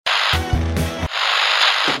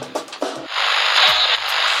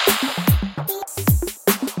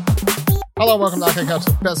Hello, welcome to Arcade Couch,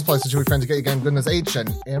 the best place to chill with friends to get your game goodness each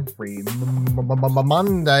and every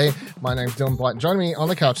Monday. My name's Dylan Blight. Joining me on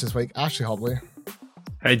the couch this week, Ashley Hobley.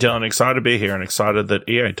 Hey Dylan, excited to be here and excited that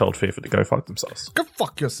EA told FIFA to go fuck themselves. Go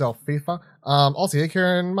fuck yourself, FIFA. Aussie,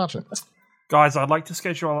 Kieran Marchant. Guys, I'd like to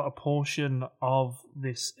schedule a portion of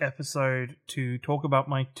this episode to talk about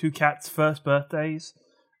my two cats' first birthdays,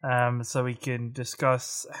 so we can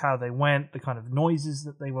discuss how they went, the kind of noises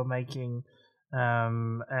that they were making,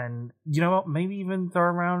 and you know what, maybe even throw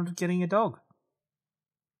around getting a dog.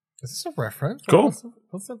 Is this a reference? Cool.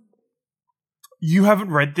 What's it? You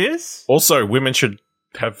haven't read this? Also, women should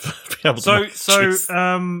have be able to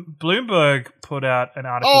Bloomberg put out an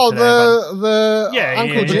article. Oh, today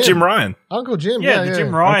Uncle Jim. Jim Ryan. Uncle Jim. Yeah, the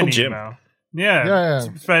Jim Ryan Uncle Jim. email. Yeah.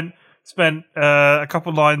 Spent a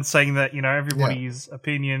couple lines saying that, you know, everybody's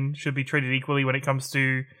opinion should be treated equally when it comes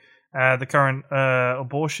to the current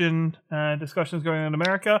abortion discussions going on in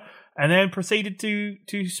America, and then proceeded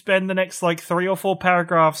to spend the next like 3 or 4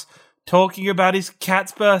 paragraphs talking about his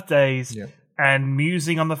cat's birthdays and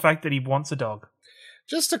musing on the fact that he wants a dog.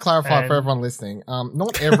 Just to clarify for everyone listening,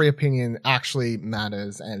 not every opinion actually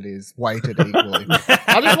matters and is weighted equally.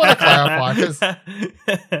 I just want to clarify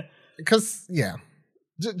because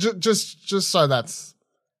just so that's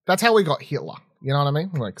how we got Hitler. You know what I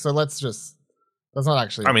mean? Like, so that's not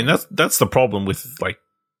actually. I mean, that's the problem with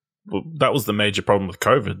that was the major problem with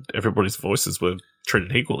COVID. Everybody's voices were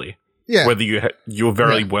treated equally. Yeah. Whether you were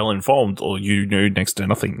very well informed or you knew next to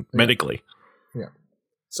nothing medically. Yeah.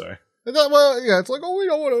 So. Well, yeah, it's like, we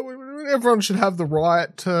don't want to. Everyone should have the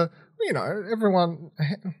right to, everyone.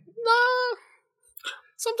 Nah.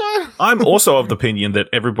 Sometimes. I'm also of the opinion that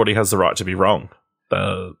everybody has the right to be wrong.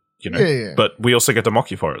 But we also get to mock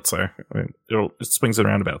you for it. So I mean, it swings and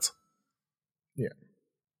roundabouts. Yeah.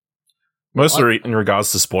 Mostly in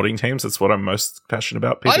regards to sporting teams, that's what I'm most passionate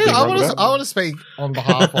about. I want to speak on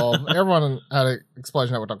behalf of everyone at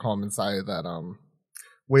ExplosionNetwork.com and say that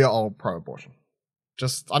we are all pro-abortion.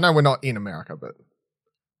 I know we're not in America, but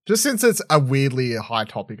just since it's a weirdly high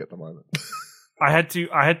topic at the moment. I had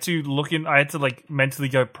to look in. I had to like mentally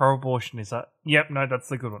go pro-abortion. Is that? Yep. No, that's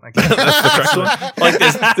the good one. Okay. That's the correct one. Like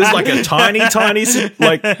there's like a tiny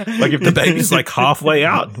like if the baby's like halfway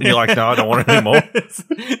out, and you're like, no, I don't want it anymore.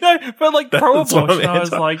 No, but like pro-abortion, I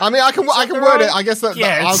was like, I mean, I can word it. I guess that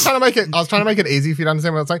I was trying to make it easy if you don't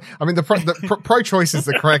understand what I'm saying. I mean, the pro-choice is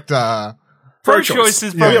the correct. Pro-choice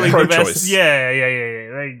is probably the best. Pro-choice. Yeah.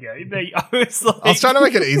 There you go. I was trying to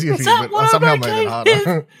make it easier for you, but I somehow made it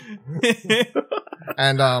harder.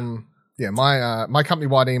 And my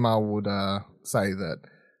company-wide email would say that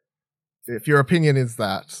if your opinion is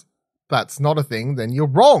that that's not a thing, then you're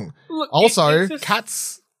wrong. Look, also,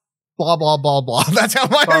 cats, blah blah blah blah. That's how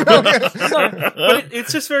my email goes. But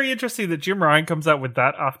it's just very interesting that Jim Ryan comes out with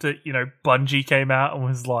that after Bungie came out and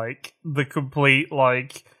was like the complete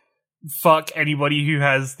like. Fuck anybody who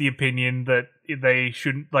has the opinion that they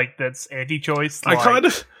shouldn't, like, that's anti-choice. Like, I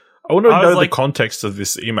want to know the context of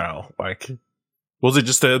this email. Like, was it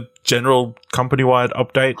just a general company-wide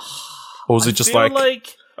update? Or was it just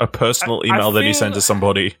like a personal email that he sent to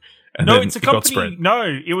somebody and then it's a it got company, spread? No,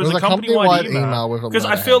 it was a company-wide email. Because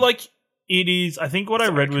I feel like it is, I think what I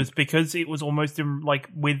read was because it was almost in, like,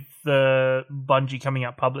 with the Bungie coming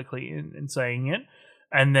out publicly and saying it,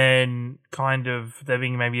 and then kind of there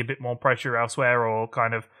being maybe a bit more pressure elsewhere, or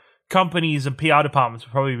kind of companies and PR departments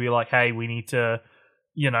would probably be like, hey, we need to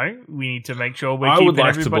make sure we're keeping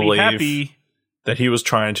everybody happy. That he was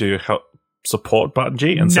trying to help support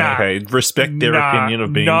Bungie and say, hey, respect their opinion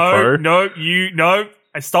of being pro.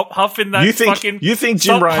 Stop huffing that you think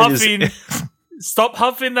Jim Ryan is... Stop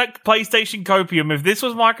huffing that PlayStation copium. If this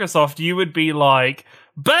was Microsoft, you would be like,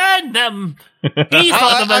 burn them! He's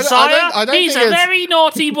not the Messiah. He's a very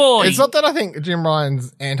naughty boy. It's not that I think Jim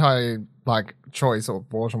Ryan's choice or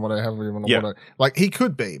abortion, whatever you want to put it. Like, he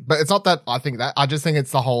could be, but it's not that I think that. I just think it's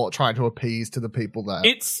the whole trying to appease to the people that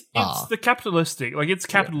it's the capitalistic, like it's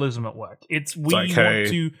capitalism at work. It's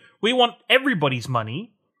we want everybody's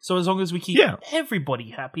money, so as long as we keep everybody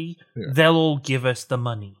happy, they'll all give us the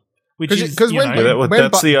money. Which is that's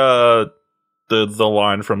the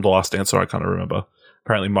line from The Last Dancer. I kind of remember.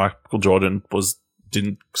 Apparently, Michael Jordan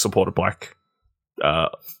didn't support a black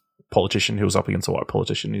politician who was up against a white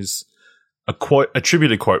politician.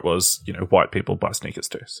 Attributed quote was, white people buy sneakers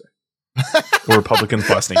too. So. Or Republicans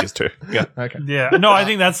buy sneakers too. Yeah. Okay. Yeah. No, I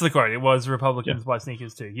think that's the quote. It was Republicans buy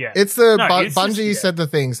sneakers too. Yeah. It's the Bungie said the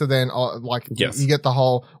thing. So then, you get the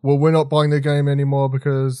whole, well, we're not buying the game anymore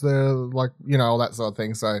because they're like, all that sort of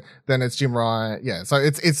thing. So then it's Jim Ryan. Yeah. So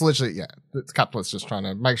it's literally, it's capitalists just trying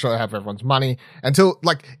to make sure they have everyone's money until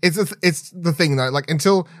it's the thing though,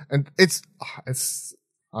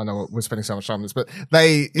 I know we're spending so much time on this, but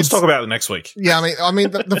let's talk about it next week. Yeah, I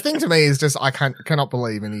mean, the thing to me is just I cannot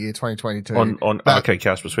believe in the year 2022 on Arcade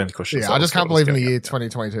Cast between the questions. Yeah, I just can't believe in the year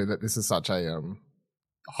 2022 that this is such a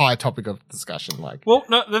high topic of discussion. Well,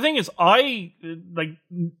 no, the thing is, I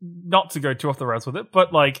not to go too off the rails with it,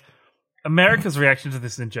 but America's reaction to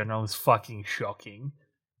this in general is fucking shocking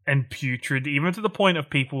and putrid, even to the point of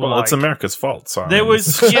people. Well, it's America's fault. So there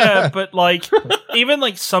was, but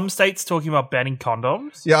even some states talking about banning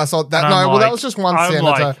condoms. Yeah, I saw that. No, that was just one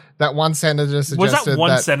senator. That one senator suggested was that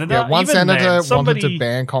one senator? Yeah, one senator wanted to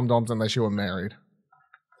ban condoms unless you were married.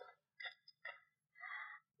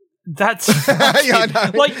 That's just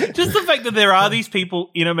the fact that there are these people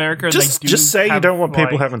in America. And just say you don't want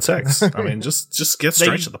people having sex. I mean, just get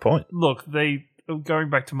straight to the point. Look, going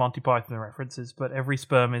back to Monty Python references, but every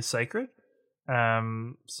sperm is sacred.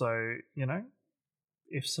 So,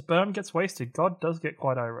 if sperm gets wasted, God does get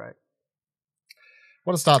quite irate.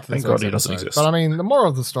 What a start to this episode. Thank God he doesn't exist. But I mean, the moral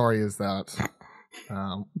of the story is that,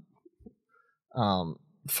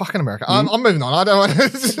 fucking America. I'm moving on. I don't want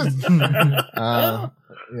to.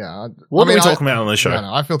 What are we talking about on this show?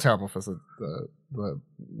 I feel terrible for the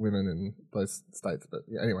women in those states, but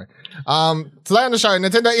yeah, anyway. Today on the show,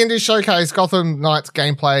 Nintendo Indie Showcase, Gotham Knights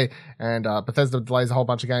gameplay, and Bethesda delays a whole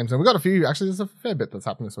bunch of games. And we've got a few, actually, there's a fair bit that's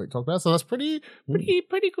happened this week to talk about, so that's pretty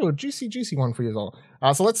good. Juicy one for you all.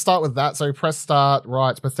 So let's start with that. So press start,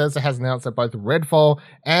 right. Bethesda has announced that both Redfall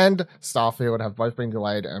and Starfield have both been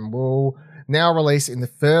delayed and will now release in the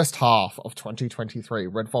first half of 2023.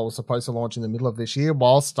 Redfall was supposed to launch in the middle of this year,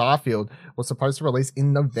 while Starfield was supposed to release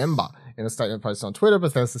in November. In a statement posted on Twitter,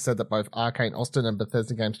 Bethesda said that both Arcane Austin and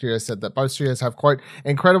Bethesda Game Studios said that both studios have, quote,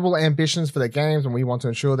 incredible ambitions for their games, and we want to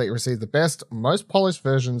ensure that you receive the best, most polished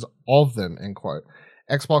versions of them, end quote.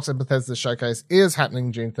 Xbox and Bethesda Showcase is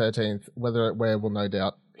happening June 13th, where we'll no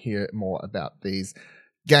doubt hear more about these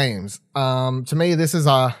games. To me, this is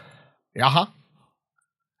a... Yeah.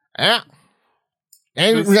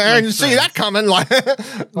 And you see that coming,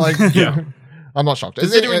 yeah. I'm not shocked.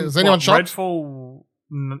 Is anyone shocked? Redfall,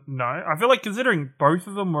 no. I feel like considering both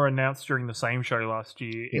of them were announced during the same show last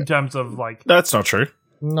year, in terms of that's not true.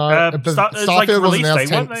 No, Starfield was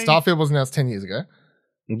announced. Starfield was announced 10 years ago.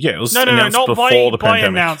 Yeah, it was not before the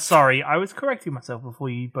pandemic. Announced. Sorry, I was correcting myself before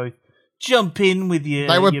you both jump in with your.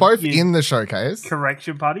 They were both in the showcase.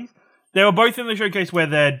 Correction parties. They were both in the showcase where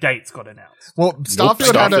their dates got announced. Well,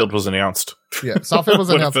 Starfield was announced. Yeah, Starfield was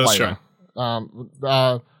announced later.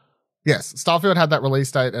 Yes, Starfield had that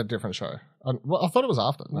release date at a different show. I thought it was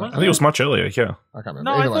after. No? I think it was much earlier, yeah. I can't remember.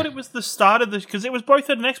 No, anyway. I thought it was the start of because it was both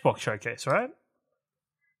at an Xbox showcase, right?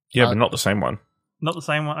 Yeah, but not the same one. Not the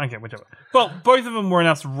same one? Okay, whichever. Well, both of them were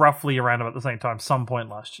announced roughly around about the same time, some point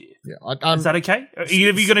last year. Yeah, is that okay? Are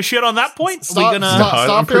you going to shit on that point?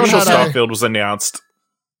 I'm pretty sure Starfield was announced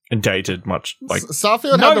and dated much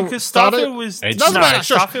Starfield. No, because Starfield was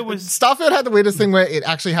Starfield had the weirdest thing where it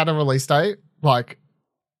actually had a release date,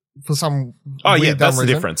 for some. Oh yeah, that's the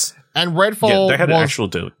difference. And Redfall, they had an actual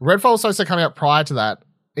deal. Redfall was supposed to come out prior to that,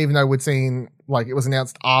 even though we'd seen it was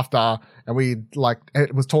announced after, and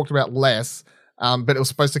it was talked about less. But it was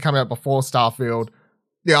supposed to come out before Starfield.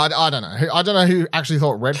 Yeah, I don't know. I don't know who actually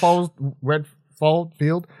thought Redfall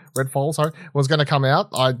was going to come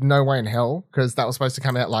out. No way in hell, because that was supposed to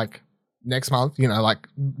come out next month,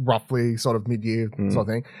 roughly sort of mid-year sort of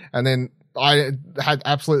thing. And then I had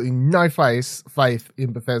absolutely no faith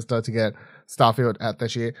in Bethesda to get Starfield out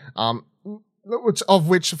this year.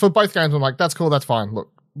 Which for both games, I'm like, that's cool, that's fine.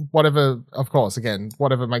 Look, whatever, of course, again,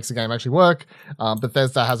 whatever makes the game actually work.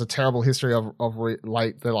 Bethesda has a terrible history of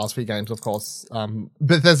late the last few games, of course.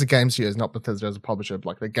 Bethesda Game Studios, not Bethesda as a publisher,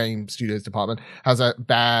 the Game Studios department has a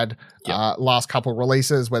bad last couple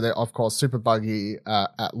releases where they're, of course, super buggy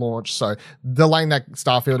at launch. So delaying that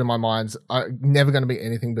Starfield in my mind's never going to be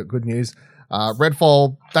anything but good news.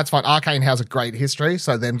 Redfall, that's fine. Arcane has a great history,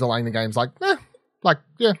 so them delaying the game's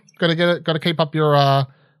gotta keep up your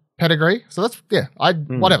pedigree. So that's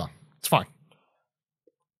whatever. It's fine.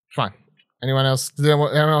 Anyone else?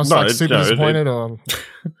 Super disappointed or?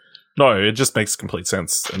 No, it just makes complete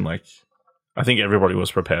sense, and I think everybody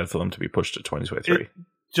was prepared for them to be pushed to 2023. It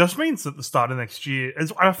just means that the start of next year,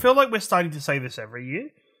 I feel like we're starting to say this every year.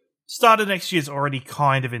 Start of next year is already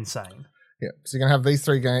kind of insane. Yeah, so you're gonna have these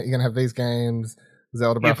three games. You're gonna have these games.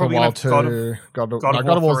 Zelda Breath of the Wild 2, God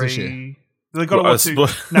of War's this year. God of War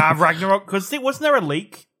 2. Nah, Ragnarok, because wasn't there a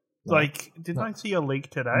leak? Didn't I see a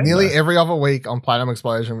leak today? Nearly every other week on Platinum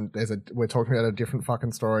Explosion, we're talking about a different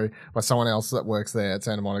fucking story by someone else that works there at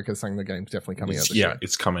Santa Monica saying the game's definitely coming out this year. Yeah,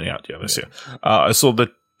 it's coming out this year. I saw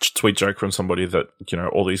the tweet joke from somebody that,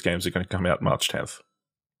 all these games are going to come out March 10th.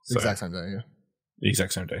 So, exact same day, yeah. The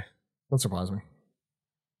exact same day. That surprised me.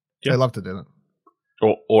 Yeah. They love to do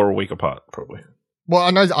that. Or a week apart, probably. Well,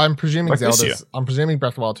 I know. I'm presuming Zelda's. I'm presuming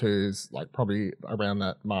Breath of the Wild 2 is probably around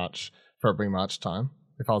that February March time.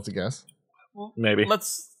 If I was to guess, well, maybe.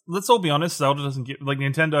 Let's all be honest. Zelda doesn't give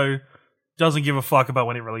Nintendo doesn't give a fuck about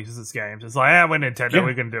when it releases its games. It's like, we're Nintendo,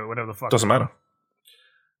 we're gonna do it, whatever the fuck. Doesn't matter.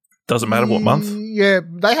 Doesn't matter what month. Yeah,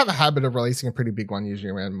 they have a habit of releasing a pretty big one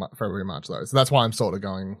usually around February March though. So that's why I'm sort of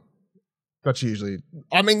going. That's usually.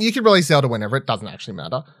 I mean, you could release Zelda whenever. It doesn't actually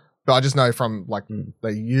matter. But I just know from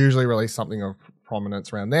they usually release something of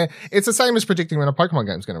prominence around there. It's the same as predicting when a Pokemon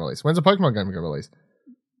game is going to release. When's a Pokemon game going to release?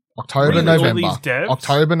 October, November.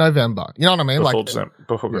 October, November. You know what I mean?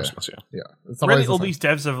 Before Christmas, yeah. Really, all these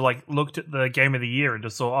devs have looked at the game of the year and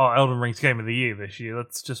just thought, Elden Ring's game of the year this year.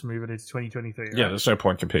 Let's just move it into 2023. Right? Yeah, there's no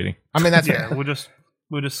point competing. I mean, that's we'll just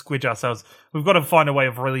squidge ourselves. We've got to find a way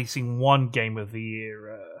of releasing one game of the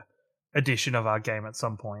year edition of our game at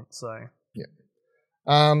some point. So yeah,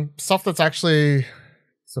 stuff that's actually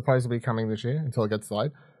supposed to be coming this year until it gets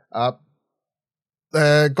delayed.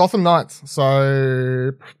 Gotham Knights.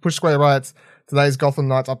 So, Push Square writes, today's Gotham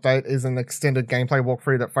Knights update is an extended gameplay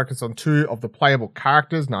walkthrough that focuses on two of the playable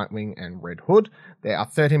characters, Nightwing and Red Hood. There are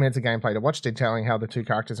 30 minutes of gameplay to watch, detailing how the two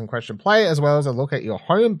characters in question play, as well as a look at your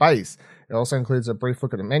home base. It also includes a brief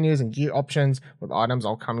look at the menus and gear options, with items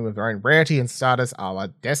all coming with their own rarity and status a la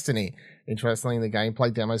Destiny. Interestingly, the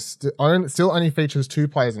gameplay demo still only features 2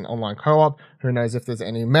 players in online co-op. Who knows if there's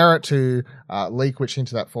any merit to leak which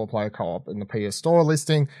into that 4-player co-op in the PS Store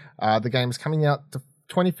listing. The game is coming out the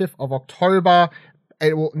 25th of October.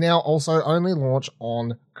 It will now also only launch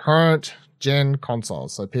on current gen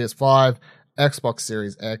consoles, so PS5, Xbox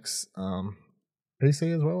Series X,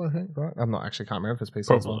 PC as well, I think, right? I'm not actually, can't remember if it's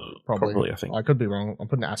PC as well. Probably, I think. I could be wrong. I'm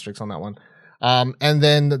putting an asterisk on that one. And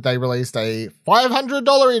then they released a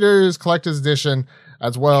 $500 collector's edition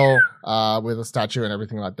as well, with a statue and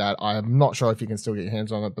everything like that. I am not sure if you can still get your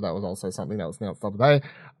hands on it, but that was also something that was announced the other day.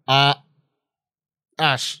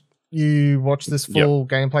 Ash, you watched this full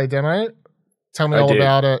gameplay demo. Tell me all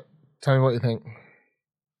about it. Tell me what you think.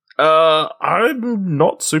 I'm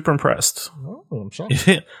not super impressed. Oh, I'm shocked.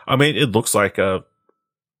 I mean, it looks like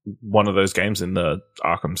one of those games in the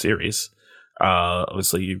Arkham series.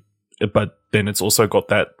 Obviously, but then it's also got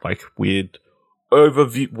that weird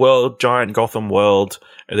overview world, giant Gotham world,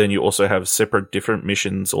 and then you also have separate different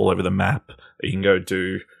missions all over the map that you can go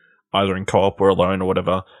do either in co-op or alone or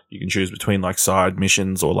whatever. You can choose between side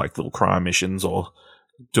missions or little crime missions or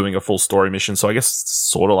doing a full story mission. So I guess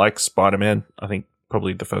sort of like Spider-Man. I think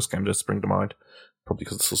probably the first game to spring to mind, probably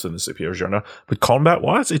because it's also in the superhero genre. But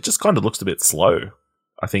combat-wise, it just kind of looks a bit slow,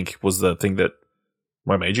 I think, was the thing that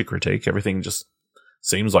my major critique. Everything just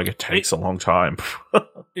seems like it takes a long time.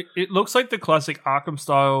 It looks like the classic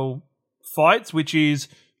Arkham-style fights, which is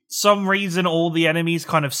some reason all the enemies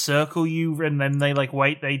kind of circle you and then they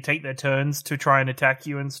wait, they take their turns to try and attack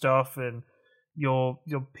you and stuff, and you're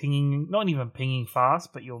pinging, not even pinging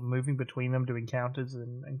fast, but you're moving between them doing counters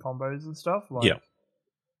and combos and stuff.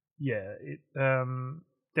 It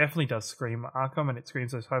definitely does scream Arkham, and it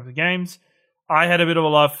screams those types of games. I had a bit of a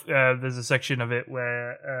laugh. There's a section of it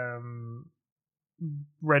where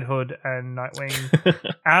Red Hood and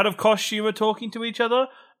Nightwing out of costume are talking to each other,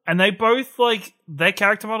 and they both their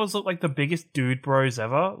character models look like the biggest dude bros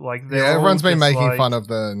ever. Everyone's been making fun of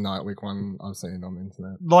the Nightwing one I've seen on the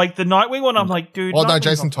internet. The Nightwing one, I'm like, dude. Well, no,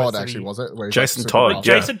 Jason Todd actually was it? Jason Todd.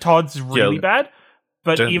 Jason Todd's really bad.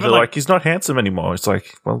 But even he's not handsome anymore. It's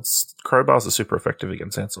crowbars are super effective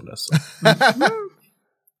against handsomeness. So.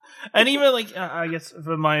 And even I guess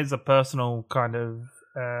for my as a personal kind of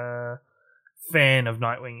fan of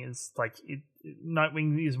Nightwing is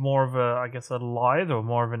Nightwing is more of a lithe or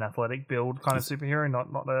more of an athletic build kind of superhero, not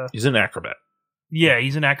a. He's an acrobat. Yeah,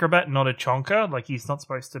 he's an acrobat, not a chonker. He's not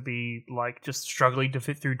supposed to be just struggling to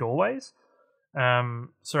fit through doorways.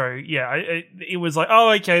 It was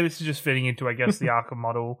okay, this is just fitting into I guess the Arkham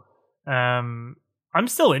model. I'm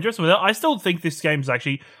still interested with it. I still think this game's I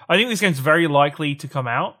think this game's very likely to come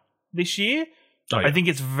out this year. Oh, yeah. I think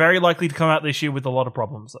it's very likely to come out this year with a lot of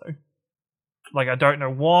problems though. I don't know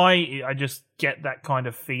why. I just get that kind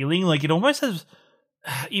of feeling. It almost has,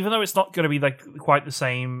 even though it's not going to be quite the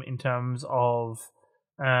same in terms of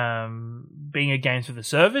being a games for the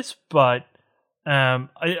service, but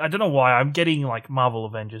I don't know why I'm getting like Marvel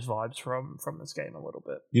Avengers vibes from this game a little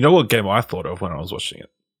bit. You know what game I thought of when I was watching it?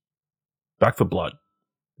 Back 4 Blood,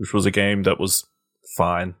 which was a game that was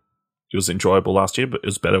fine. It was enjoyable last year, but it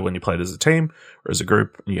was better when you played as a team or as a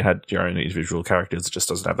group and you had your own individual characters. It just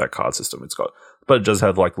doesn't have that card system. But it does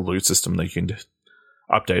have like a loot system that you can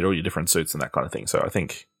update all your different suits and that kind of thing. So I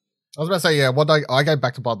think I was about to say, yeah, I go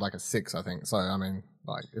Back 4 Blood like a 6, I think. So I mean,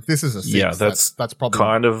 like if this is a 6, yeah, that's probably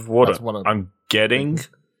kind of what I'm getting.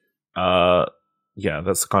 Yeah,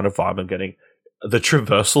 that's the kind of vibe I'm getting. The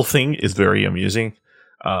traversal thing is very amusing,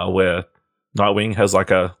 where Nightwing has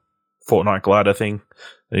like a Fortnite glider thing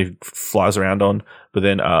that he flies around on, but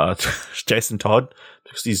then Jason Todd,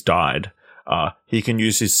 because he's died, he can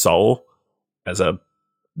use his soul as a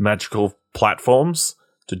magical platforms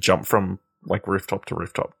to jump from like rooftop to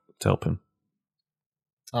rooftop to help him.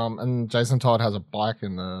 And Jason Todd has a bike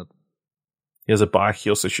in the... He has a bike, he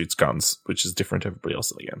also shoots guns, which is different to everybody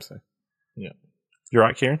else in the game, so... Yeah. You're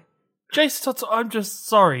right, Kieran? Jason Todd, I'm just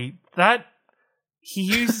sorry, that he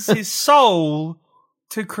uses his soul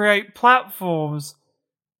to create platforms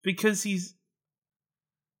because he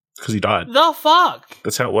died. The fuck?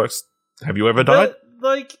 That's how it works. Have you ever died?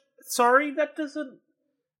 Sorry, that doesn't...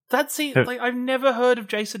 That seems... Like, I've never heard of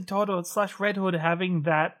Jason Todd or / Red Hood having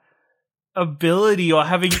that ability or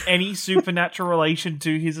having any supernatural relation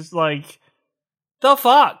to his, like... The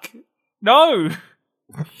fuck? No!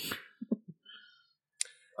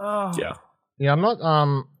 Yeah. Yeah, I'm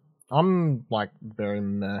not... I'm, like, very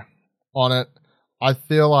meh on it. I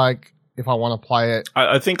feel like if I want to play it...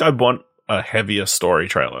 I think I'd want a heavier story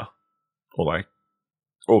trailer. Or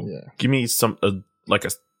give me some... like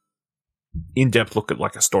a in-depth look at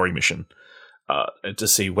like a story mission to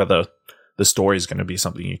see whether the story is going to be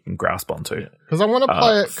something you can grasp onto. Because I want to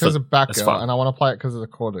play it because of Batgirl, and I want to play it because of the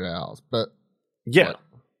Quarter Hours. But yeah, like,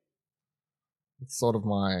 it's sort of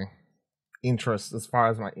my interest as far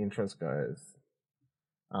as my interest goes.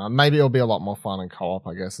 Maybe it'll be a lot more fun in co-op,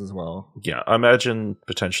 I guess, as well. Yeah, I imagine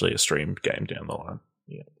potentially a streamed game down the line.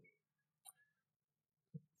 Yeah.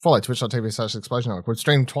 Follow twitch.tv/explosion. We've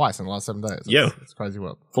streamed twice in the last 7 days. It's crazy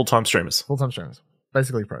world. Full-time streamers.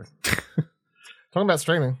 Basically pros. Talking about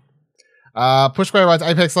streaming. Push Square writes,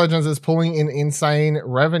 Apex Legends is pulling in insane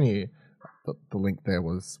revenue. The link there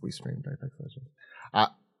was we streamed Apex Legends.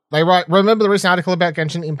 They write, remember the recent article about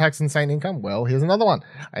Genshin Impact's insane income? Well, here's another one.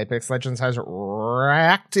 Apex Legends has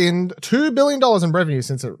racked in $2 billion in revenue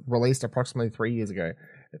since it released approximately 3 years ago.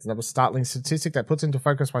 It's another startling statistic that puts into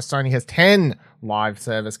focus why Sony has 10 live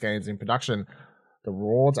service games in production. The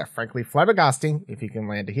rewards are frankly flabbergasting if you can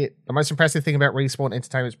land a hit. The most impressive thing about Respawn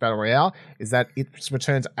Entertainment's Battle Royale is that its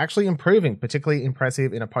returns are actually improving, particularly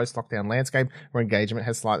impressive in a post-lockdown landscape where engagement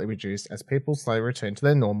has slightly reduced as people slowly return to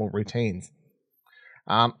their normal routines.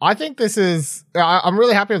 I think this is... I'm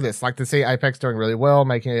really happy with this. Like, to see Apex doing really well,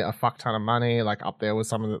 making a fuck ton of money, like up there with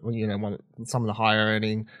some of the, some of the higher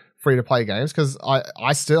earning free-to-play games, because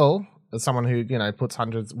I still, as someone who, put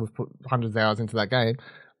hundreds of hours into that game,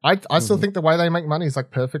 I still think the way they make money is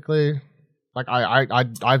like perfectly, like I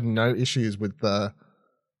have no issues with the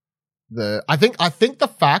I think the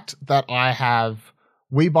fact that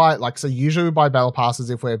usually we buy battle passes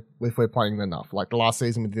if we're playing enough. Like the last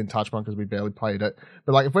season we didn't touch one because we barely played it.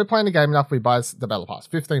 But like if we're playing the game enough, we buy the battle pass,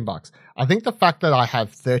 $15. I think the fact that I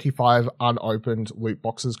have 35 unopened loot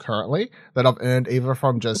boxes currently that I've earned either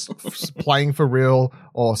from just playing for real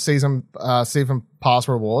or season pass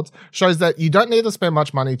rewards shows that you don't need to spend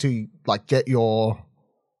much money to like get your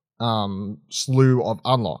slew of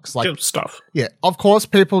unlocks, like stuff. Yeah, of course,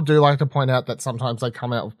 people do like to point out that sometimes they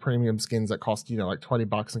come out with premium skins that cost like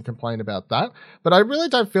 $20 and complain about that. But I really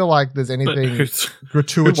don't feel like there's anything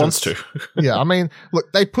gratuitous. Who wants to? Yeah, I mean,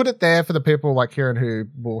 look, they put it there for the people like Kieran who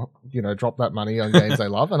will drop that money on games they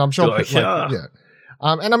love, and I'm sure yeah.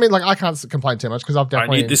 And I mean, like, I can't complain too much because I've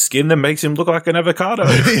definitely... I need this skin that makes him look like an avocado.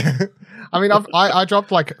 Yeah. I mean, I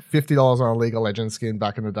dropped like $50 on a League of Legends skin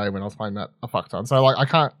back in the day when I was playing that a fuck ton. So like, I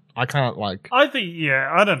can't like... I think,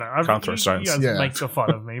 I don't know. Can't throw stones. You guys make the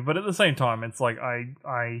fun of me, but at the same time, it's like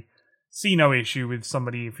I see no issue with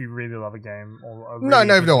somebody if you really love a game or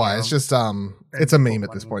no way. It's just it's a meme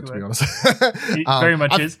at this point, to be honest. It very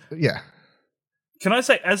much is. Yeah. Can I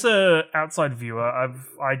say, as a outside viewer,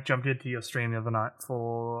 I jumped into your stream the other night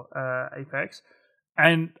for Apex,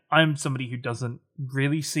 and I'm somebody who doesn't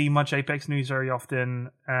really see much Apex news very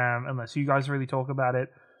often, unless you guys really talk about it.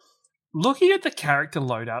 Looking at the character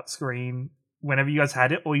loadout screen, whenever you guys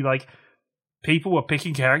had it, or people were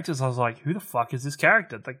picking characters, I was like, who the fuck is this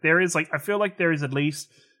character? Like, there is I feel like there is at least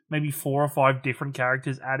maybe 4 or 5 different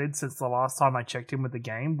characters added since the last time I checked in with the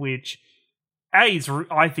game, which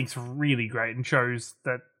I think it's really great and shows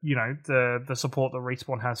that the support that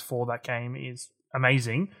Respawn has for that game is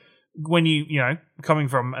amazing. When coming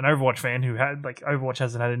from an Overwatch fan who had Overwatch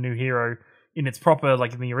hasn't had a new hero in its proper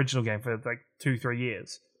in the original game for 2-3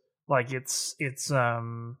 years,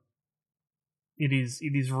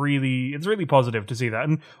 it is really positive to see that.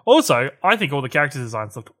 And also I think all the character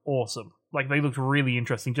designs looked awesome. They looked really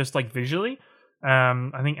interesting, just visually.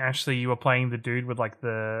 I think Ashley, you were playing the dude with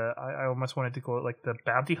I almost wanted to call it the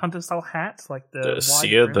bounty hunter style hat, the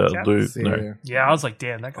Seer, the Luke. No. Yeah, I was like,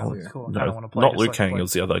 damn, that guy looks cool. I don't want to play. Not Liu Kang. It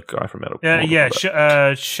was the other guy from Metal.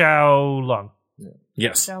 Xiao Long. Yeah.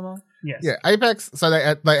 Yes. Xiao Long. Yes. Yeah, Apex. So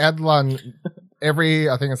they add one every.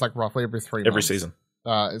 I think it's roughly every 3 months. Every season.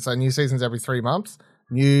 So new seasons every 3 months.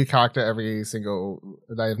 New character every single.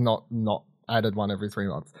 They have not added one every 3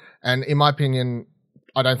 months. And in my opinion,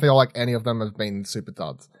 I don't feel like any of them have been super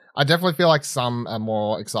duds. I definitely feel like some are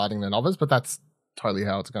more exciting than others, but that's totally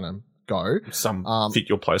how it's going to go. Some fit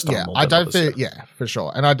your playstyle. Yeah, more I don't others, feel. Yeah, for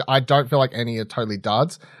sure. And I don't feel like any are totally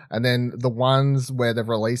duds. And then the ones where they've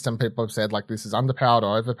released and people have said this is underpowered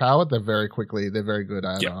or overpowered, they're very good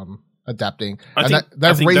at adapting.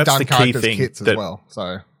 They've redone characters' kits as well.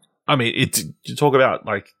 So I mean, you talk about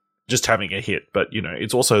just having a hit, but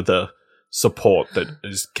it's also the support that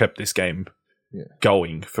has kept this game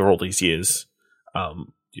going for all these years. All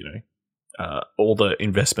the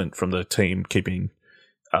investment from the team keeping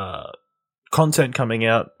content coming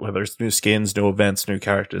out, whether it's new skins, new events, new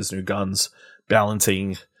characters, new guns,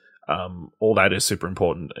 balancing, all that is super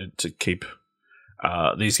important to keep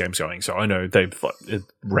these games going. So I know they've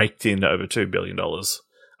raked in over $2 billion,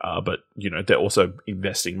 but they're also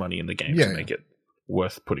investing money in the game to make it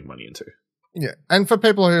worth putting money into. Yeah, and for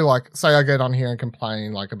people who say I get on here and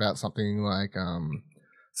complain about something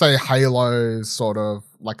say Halo's sort of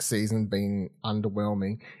season being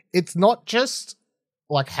underwhelming, it's not just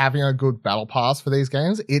having a good battle pass for these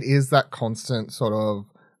games. It is that constant sort of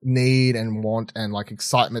need and want and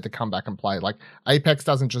excitement to come back and play. Apex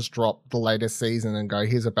doesn't just drop the latest season and go,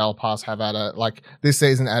 here's a battle pass, have at it. This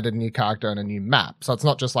season added a new character and a new map, so it's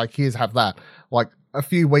not just here's have that. A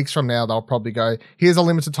few weeks from now, they'll probably go, here's a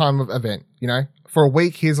limited time event, for a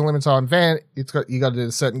week, here's a limited time event. You got to do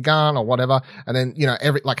a certain gun or whatever. And then,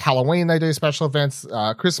 every, Halloween, they do special events.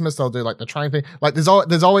 Christmas, they'll do the train thing. There's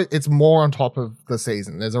always, it's more on top of the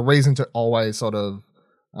season. There's a reason to always sort of,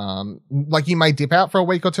 you may dip out for a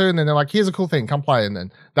week or two and then they're here's a cool thing, come play. And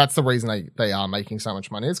then that's the reason they are making so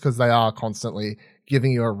much money, is because they are constantly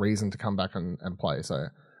giving you a reason to come back and play. So,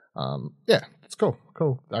 yeah, it's cool.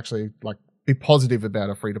 Actually, be positive about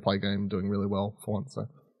a free-to-play game doing really well for once. So,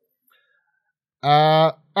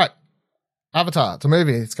 all right, Avatar. It's a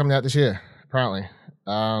movie. It's coming out this year, apparently.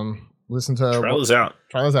 Listen to trailers out.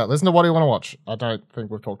 Listen to what do you want to watch. I don't think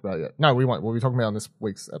we've talked about it yet. No, we won't. We'll be talking about it on this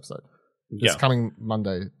week's episode. It's coming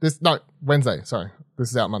Monday. Wednesday. Sorry, this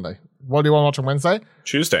is out Monday. What do you want to watch on Wednesday?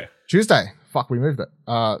 Tuesday. Fuck, we moved it.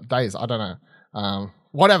 Days. I don't know.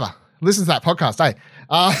 Whatever. Listen to that podcast. Hey.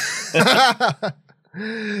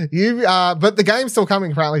 But the game's still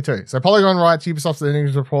coming apparently too. So Polygon writes, Ubisoft's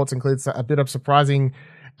earnings reports includes a bit of surprising.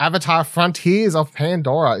 Avatar Frontiers of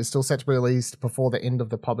Pandora is still set to be released before the end of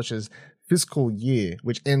the publisher's fiscal year,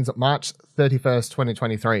 which ends March 31st,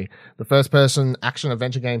 2023. The first-person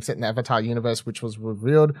action-adventure game set in the Avatar universe, which was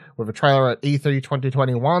revealed with a trailer at E3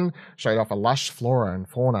 2021, showed off a lush flora and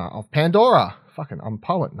fauna of Pandora. Fucking, I'm a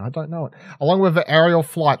poet and I don't know it. Along with the aerial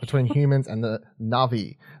flight between humans and the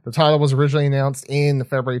Na'vi. The title was originally announced in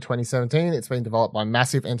February 2017. It's been developed by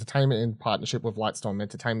Massive Entertainment in partnership with Lightstorm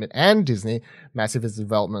Entertainment and Disney. Massive is the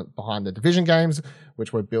development behind the Division games,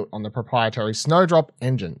 which were built on the proprietary Snowdrop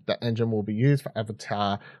engine. That engine will be used for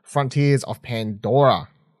Avatar Frontiers of Pandora.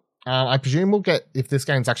 I presume we'll get, if this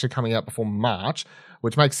game's actually coming out before March,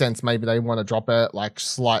 which makes sense, maybe they want to drop it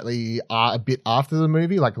slightly a bit after the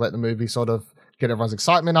movie, let the movie sort of get everyone's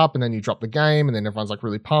excitement up, and then you drop the game, and then everyone's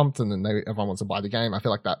really pumped, and then everyone wants to buy the game. I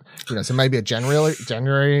feel like that, so maybe a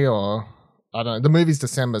January, or I don't know. The movie's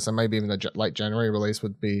December, so maybe even a late January release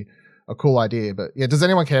would be a cool idea. But yeah, does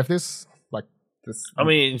anyone care if this? I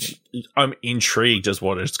mean, I'm intrigued as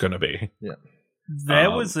what it's going to be. Yeah, there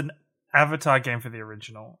was an Avatar game for the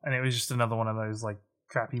original, and it was just another one of those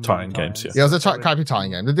crappy tie-in games. Yeah, it was a crappy tie-in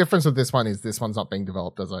game. The difference with this one is this one's not being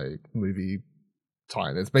developed as a movie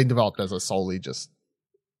tie-in. It's been developed as a solely just.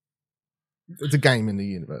 It's a game in the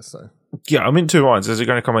universe, so. Yeah, I'm in two minds. Is it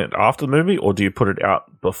going to come out after the movie, or do you put it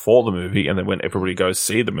out before the movie, and then when everybody goes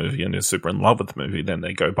see the movie and is super in love with the movie, then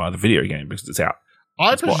they go buy the video game because it's out?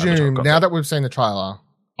 I presume, now that we've seen the trailer,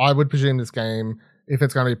 I would presume this game, if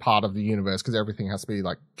it's going to be part of the universe, because everything has to be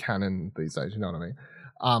canon these days, you know what I mean?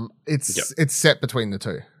 it's set between the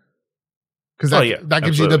two. Because that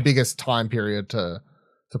gives you the biggest time period to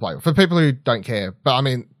play. For people who don't care, but I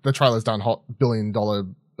mean, the trailer's done hot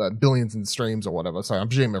billions in streams or whatever, so I'm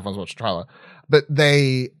presuming everyone's watched the trailer. But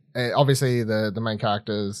they, obviously, the main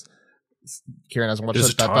characters, Kieran hasn't watched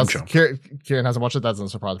it. Kieran hasn't watched it. That doesn't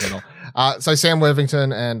surprise me at all. So Sam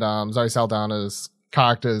Worthington and Zoe Saldana's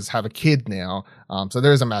characters have a kid now. So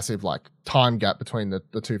there is a massive time gap between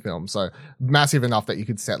the two films. So massive enough that you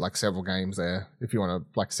could set several games there if you want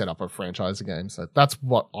to set up a franchise of games. So that's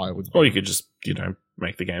what I would. Or you could just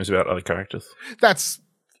make the games about other characters. But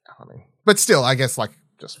still, I guess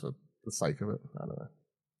just for the sake of it, I don't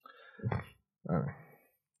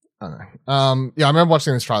know. I remember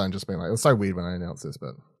watching this trailer and just being it was so weird when I announced this,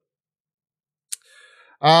 but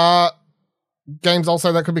games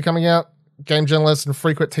also that could be coming out. Game journalist and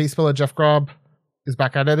frequent tea-spiller Jeff Grubb is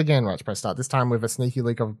back at it again. Right, press start. This time with a sneaky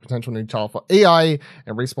leak of a potential new title for EA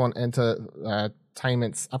and Respawn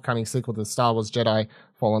Entertainment's upcoming sequel to Star Wars Jedi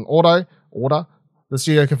Fallen Order. The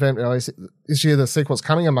studio confirmed earlier this year the sequel is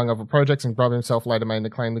coming, among other projects, and Grubb himself later made the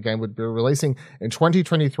claim the game would be releasing in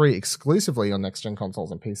 2023 exclusively on next-gen consoles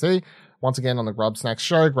and PC. Once again, on the Grubb Snacks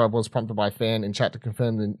show, Grubb was prompted by a fan in chat to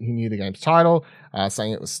confirm that he knew the game's title,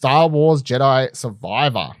 saying it was Star Wars Jedi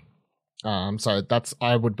Survivor. So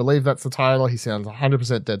I would believe that's the title. He sounds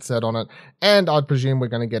 100% dead set on it, and I'd presume we're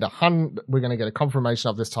going to get a confirmation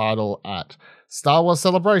of this title at Star Wars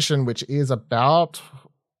Celebration, which is about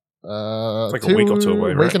a week or two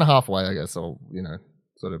away, right? Week and a half away, I guess, or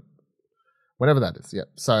sort of whenever that is. Yeah.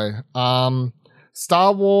 So,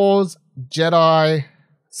 Star Wars Jedi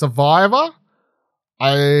Survivor.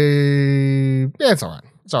 It's all right.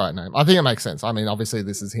 It's all right name. I think it makes sense. I mean, obviously,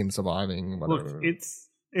 this is him surviving. Whatever. Look,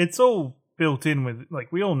 it's all built in with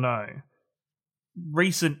we all know.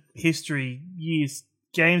 Recent history years,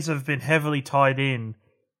 games have been heavily tied in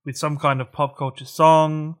with some kind of pop culture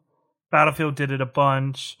song. Battlefield did it a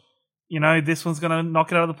bunch. This one's going to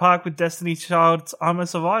knock it out of the park with Destiny's Child's I'm a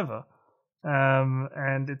Survivor.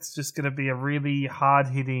 And it's just going to be a really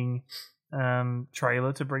hard-hitting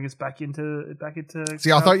trailer to bring us back into.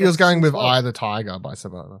 See, I thought you was going with Eye of the Tiger by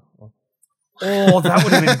Survivor. Oh, that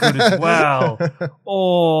would have been good as well.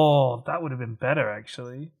 Oh, that would have been better,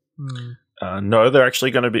 actually. No, they're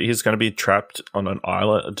actually going to be. He's going to be trapped on an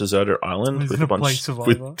island, a deserted island, with a bunch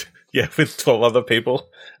with 12 other people,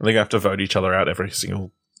 and they're going to have to vote each other out at every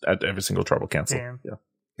single tribal council. Damn.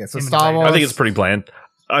 Yeah. So Star Wars. I think it's pretty bland.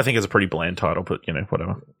 I think it's a pretty bland title, but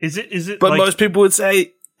whatever. Is it? But most people would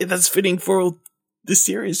say that's fitting for this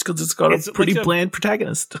series because it's got a pretty bland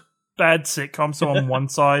protagonist. Bad sitcom. So on one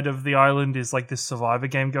side of the island is this Survivor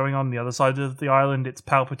game going on. The other side of the island, it's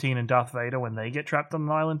Palpatine and Darth Vader when they get trapped on an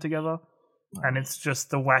island together. And it's just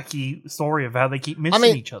the wacky story of how they keep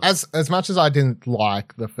missing each other. As much as I didn't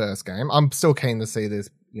like the first game, I'm still keen to see this,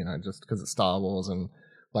 just because it's Star Wars and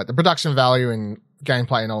the production value and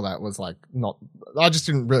gameplay and all that was not. I just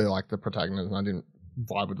didn't really like the protagonist and I didn't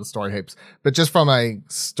vibe with the story heaps. But just from a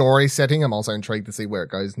story setting, I'm also intrigued to see where it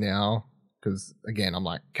goes now. Because again, I'm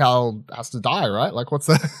Cal has to die, right? What's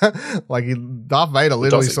the Darth Vader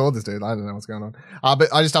literally saw this dude. I don't know what's going on.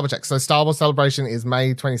 But I just double checked. So Star Wars Celebration is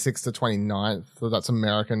May 26th to 29th. So that's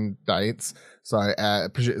American dates. So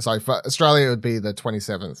for Australia, it would be the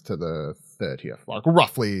 27th to the 30th.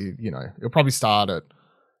 Roughly, it'll probably start at,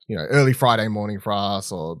 early Friday morning for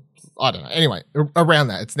us, or I don't know. Anyway, around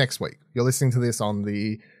that. It's next week. You're listening to this on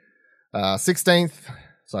the 16th.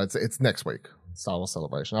 So it's next week. Star Wars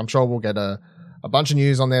Celebration. I'm sure we'll get a bunch of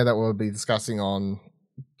news on there that we'll be discussing on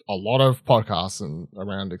a lot of podcasts and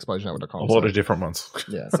around ExplosionNetwork.com. A lot of different ones.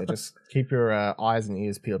 Yeah, so just keep your eyes and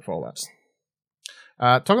ears peeled for all that.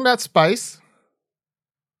 Talking about space,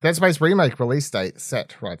 Dead Space Remake release date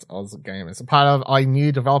set, writes Oz Gamers. A part of a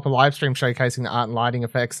new developer live stream showcasing the art and lighting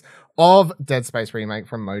effects of Dead Space Remake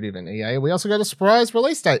from Motive and EA. We also got a surprise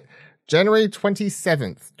release date. January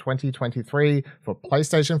 27th, 2023 for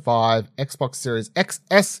PlayStation 5, Xbox Series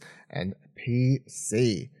XS, and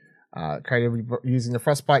PC. Created using the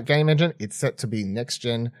Frostbite game engine, it's set to be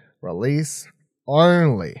next-gen release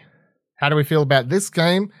only. How do we feel about this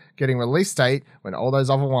game getting release date when all those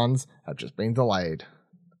other ones have just been delayed?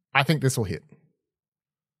 I think this will hit.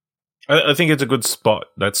 I think it's a good spot.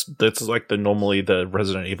 That's normally the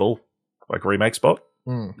Resident Evil remake spot.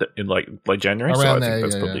 In January, around so I there,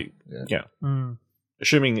 think that's probably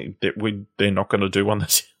assuming that they're not going to do one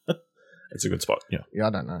this year. It's a good spot. I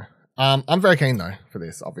don't know. I'm very keen though for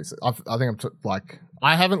this. Obviously, I think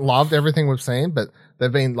I haven't loved everything we've seen, but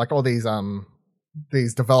there've been all these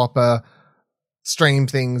developer stream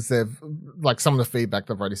things. They've like some of the feedback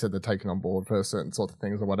they've already said they're taking on board for certain sorts of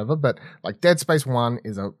things or whatever. But like Dead Space 1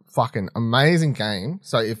 is a fucking amazing game.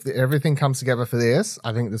 So if everything comes together for this,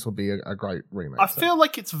 I think this will be a great remake. I feel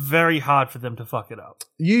like it's very hard for them to fuck it up.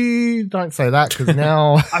 You don't say that because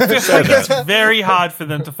now I feel like it's very hard for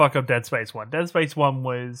them to fuck up Dead Space 1. Dead Space 1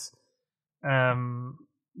 was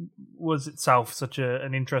itself such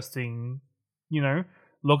an interesting,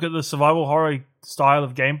 look at the survival horror style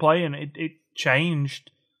of gameplay, and it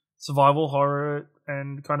changed survival horror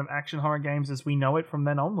and kind of action horror games as we know it from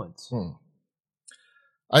then onwards.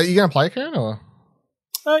 Are you going to play it, Karen, or?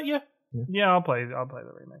 Yeah, I'll play the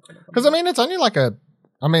remake. Because it's only like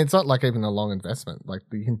it's not like even a long investment. Like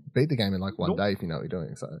you can beat the game in like one day if you know what you're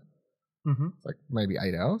doing. So it's like maybe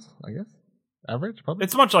 8 hours, I guess. Average, probably.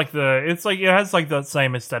 It's much like it has like the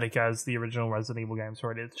same aesthetic as the original Resident Evil games,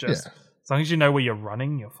 right? It's just as long as you know where you're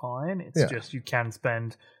running, you're fine. It's just you can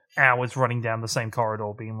spend hours running down the same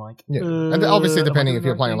corridor being like... Yeah, and obviously depending if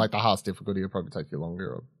you're playing like the hardest difficulty, it'll probably take you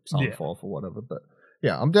longer or some fall or whatever. But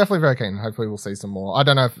yeah, I'm definitely very keen. Hopefully we'll see some more. I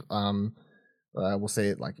don't know if we'll see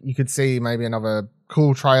it. Like you could see maybe another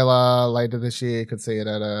cool trailer later this year. You could see it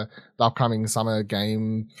at the upcoming Summer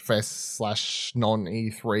Game Fest /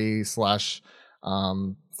 non-E3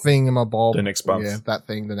 / thingamabob. The next month. Yeah, that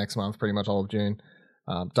thing, the next month, pretty much all of June.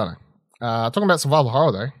 Don't know. Talking about survival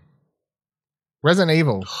horror though. Resident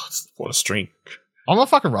Evil. What a streak. I'm on a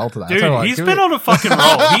fucking roll today. Dude, he's been on a fucking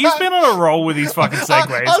roll. He's been on a roll with these fucking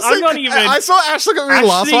segues. I saw Ash look at me the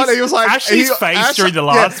last one and he was like... Ashley's face during the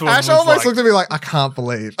last one Ash almost looked at me like, I can't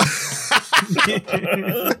believe.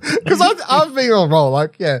 Because I've been on a roll.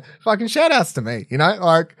 Like, fucking shout outs to me,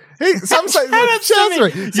 Like, some say... shout outs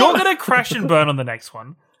to me. You're going to crash and burn on the next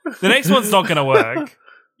one. The next one's not going to work.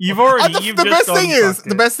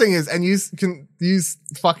 The best thing is, and you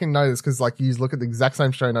fucking know this because like you look at the exact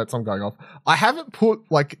same show notes I'm going off. I haven't put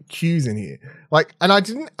like cues in here, like, and I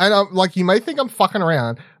didn't, and I'm like, you may think I'm fucking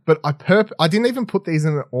around, but I didn't even put these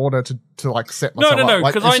in order to like set myself up. No,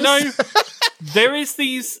 because I know there is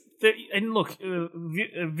these, and look,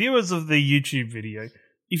 viewers of the YouTube video,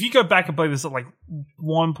 if you go back and play this at like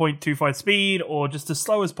 1.25 speed or just as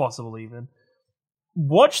slow as possible, even.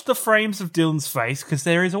 Watch the frames of Dylan's face, because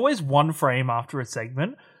there is always one frame after a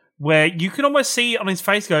segment where you can almost see on his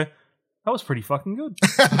face go, that was pretty fucking good.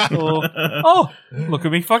 Or, oh, look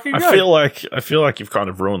at me fucking go. I feel like you've kind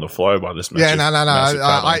of ruined the flow by this message. Yeah, no.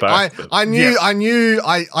 I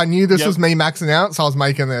knew this was me maxing out, so I was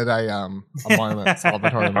making it a moment.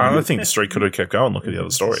 I don't think the streak could have kept going. Look at the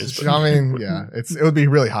other stories. But. I mean, yeah, it would be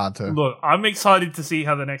really hard to. Look, I'm excited to see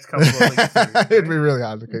how the next couple of weeks do. It'd be really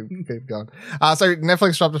hard to keep going. So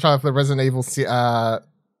Netflix dropped a trailer for the Resident Evil. This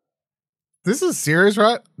is a series,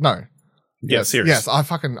 right? No. Yeah, series. Yes, there's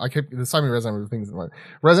so many Resident Evil things in the moment.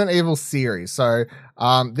 Resident Evil series. So,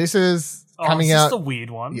 this is coming out. This is the weird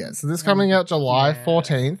one. Yeah, so this is coming out July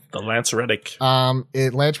 14th. The Lance Reddick.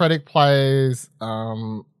 Lance Reddick plays,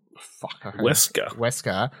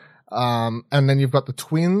 Wesker. And then you've got the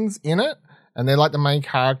twins in it, and they're like the main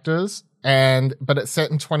characters. But it's set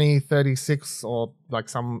in 2036 or like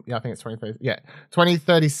I think it's 2030. Yeah,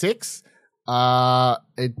 2036.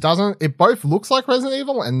 It both looks like Resident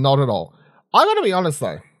Evil and not at all. I gotta be honest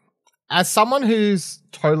though, as someone who's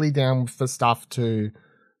totally down for stuff to,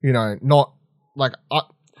 not like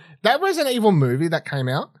that Resident Evil movie that came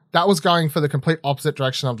out, that was going for the complete opposite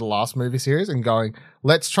direction of the last movie series and going,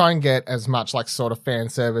 let's try and get as much like sort of fan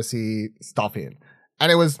servicey stuff in.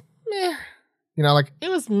 And it was meh. It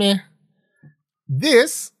was meh.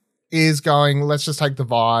 This is going, let's just take the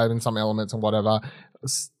vibe and some elements and whatever,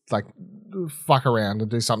 like fuck around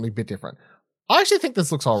and do something a bit different. I actually think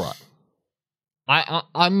this looks all right. I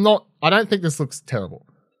don't think this looks terrible.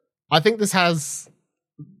 I think this has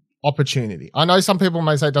opportunity. I know some people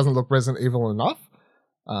may say it doesn't look Resident Evil enough,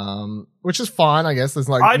 which is fine, I guess. There's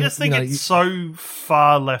like, I just think it's so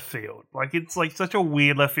far left field. Like, it's like such a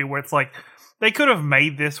weird left field where it's like, they could have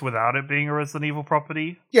made this without it being a Resident Evil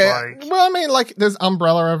property. Yeah, well, I mean, like, there's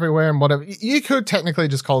Umbrella everywhere and whatever. You could technically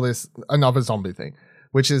just call this another zombie thing,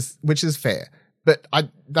 which is fair. But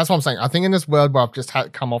that's what I'm saying. I think in this world where I've just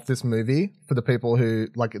come off this movie, for the people who,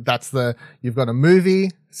 like, you've got a movie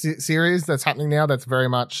series that's happening now that's very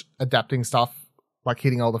much adapting stuff, like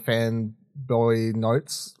hitting all the fanboy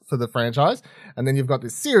notes for the franchise. And then you've got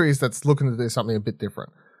this series that's looking to do something a bit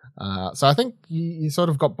different. So I think you sort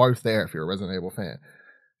of got both there if you're a Resident Evil fan.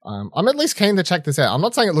 I'm at least keen to check this out. I'm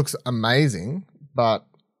not saying it looks amazing, but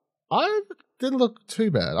I didn't look too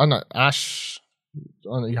bad. I know, Ash,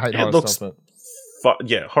 I know you hate horror stuff, but...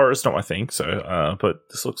 horror's not my thing, so, but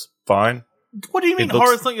this looks fine. What do you mean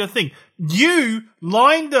horror's not your thing? You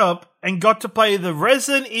lined up and got to play the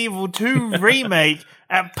Resident Evil 2 remake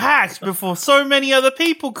at PAX before so many other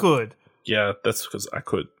people could. Yeah, that's because I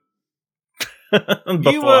could.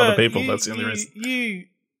 Before other people, that's the only reason.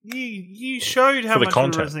 You showed how much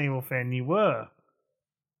of a Resident Evil fan you were.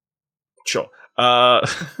 Sure.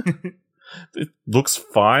 It looks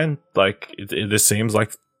fine. Like, this seems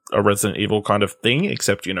like a Resident Evil kind of thing,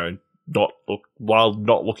 except, not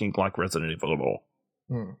looking like Resident Evil at all.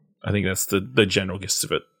 I think that's the general gist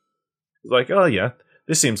of it. Like, oh yeah,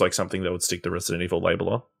 this seems like something that would stick the Resident Evil label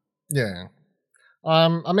on. Yeah.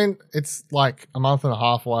 I mean, it's like a month and a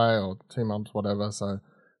half away or 2 months, whatever. So,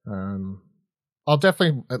 I'll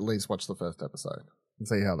definitely at least watch the first episode and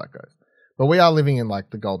see how that goes. But we are living in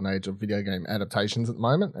like the golden age of video game adaptations at the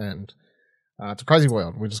moment, and it's a crazy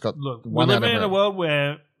world. We just got we're living in a world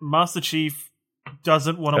where Master Chief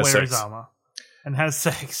doesn't want to wear his armor and has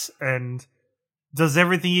sex and does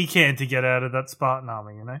everything he can to get out of that Spartan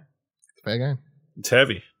army. It's a fair game. It's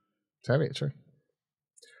heavy. It's true.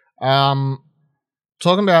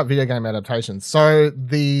 Talking about video game adaptations, so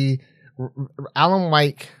the Alan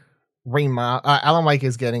Wake Alan Wake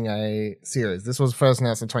is getting a series. This was first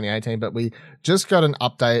announced in 2018, but we just got an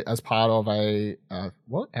update as part of a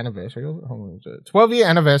what anniversary? 12-year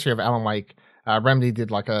anniversary of Alan Wake. Remedy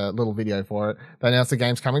did like a little video for it. They announced the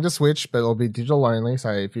game's coming to Switch, but it'll be digital only.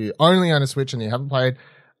 So if you only own a Switch and you haven't played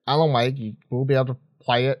Alan Wake, you will be able to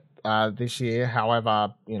play it this year. However,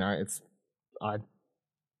 I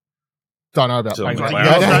don't know about playing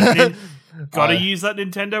it. Gotta use that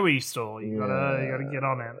Nintendo eStore. You gotta get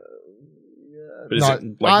on it. But is it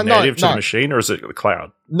native to the machine, or is it the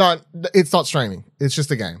cloud? No, it's not streaming. It's just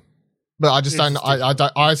a game. But I just don't. I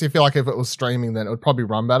honestly feel like if it was streaming, then it would probably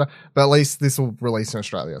run better. But at least this will release in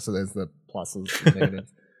Australia, so there's the pluses and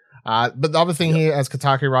negatives. But the other thing here, as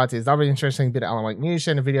Kotaku writes, is the other interesting bit of Alan Wake news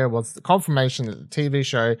in the video was the confirmation that the TV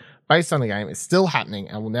show based on the game is still happening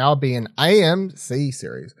and will now be an AMC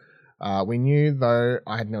series. We knew, though,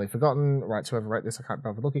 I had nearly forgotten, right, whoever wrote this, I can't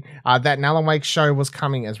bother looking, that an Alan Wake show was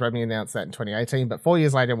coming as Remedy announced that in 2018, but 4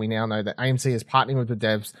 years later, we now know that AMC is partnering with the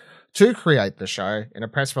devs to create the show. In a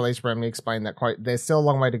press release, Remedy explained that, quote, there's still a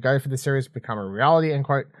long way to go for the series to become a reality, end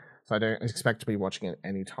quote, so I don't expect to be watching it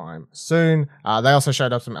anytime soon. They also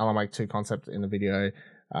showed up some Alan Wake 2 concepts in the video,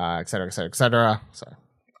 et cetera, et cetera, et cetera. So,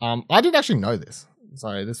 I didn't actually know this,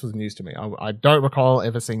 so this was news to me. I don't recall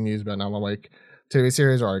ever seeing news about an Alan Wake TV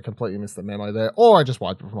series, or I completely missed the memo there, or I just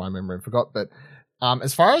wiped it from my memory and forgot. But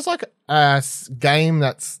as far as like a game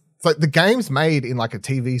that's like the game's made in like a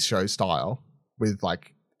TV show style with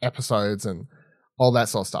like episodes and all that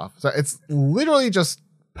sort of stuff, so it's literally just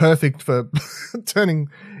perfect for turning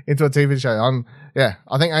into a TV show.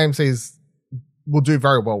 I think AMC's will do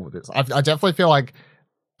very well with this. I definitely feel like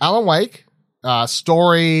Alan Wake,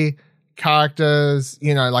 story, characters,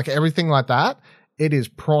 like everything like that. It is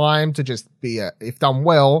primed to just be, if done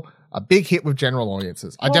well, a big hit with general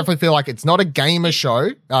audiences. I definitely feel like it's not a gamer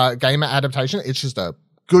show, gamer adaptation. It's just a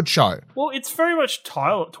good show. Well, it's very much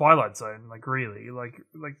Twilight Zone, like really,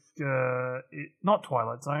 not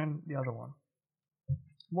Twilight Zone. The other one.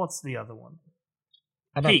 What's the other one?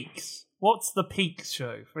 Peaks. What's the Peaks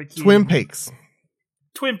show? Twin Peaks.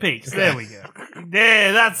 Twin Peaks. There we go.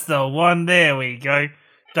 There, that's the one. There we go.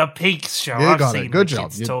 The Peaks show. I've seen the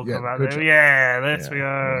kids talk about it. Yeah, let's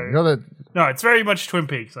go. No, it's very much Twin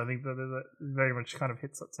Peaks. I think that it very much kind of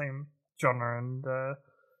hits that same genre and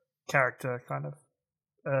character kind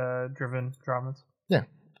of driven dramas. Yeah.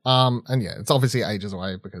 And yeah, it's obviously ages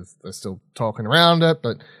away because they're still talking around it,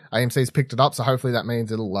 but AMC's picked it up, so hopefully that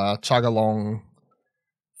means it'll chug along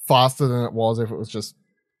faster than it was if it was just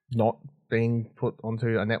not being put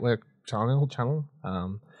onto a network channel.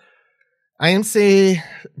 AMC,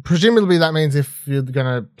 presumably that means if you're going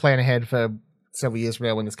to plan ahead for several years from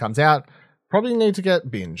now when this comes out, probably need to get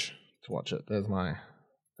Binge to watch it. There's my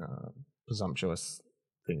presumptuous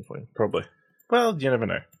thing for you. Probably. Well, you never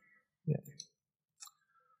know. Yeah.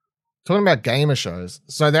 Talking about gamer shows.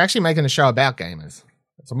 So they're actually making a show about gamers.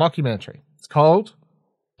 It's a mockumentary. It's called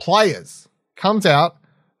Players. Comes out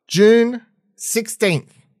June 16th.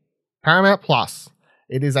 Paramount Plus.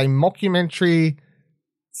 It is a mockumentary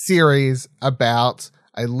series about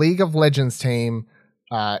a League of Legends team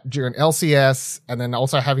during LCS, and then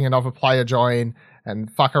also having another player join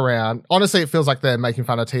and fuck around. Honestly, it feels like they're making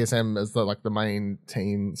fun of TSM as the main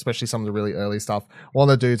team, especially some of the really early stuff. One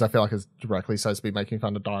of the dudes I feel like is directly supposed to be making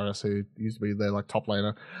fun of Dyrus, who used to be their top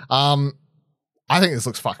laner. I think this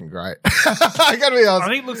looks fucking great. I gotta be honest. I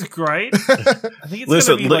think it looks great. I think it's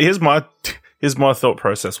gonna be here's my thought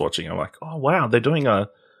process watching. I'm like, oh wow, they're doing a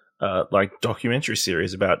documentary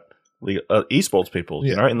series about esports people,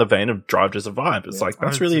 you know, in the vein of Drive to Survive. It's like,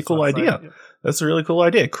 that's really a cool idea. That's a really cool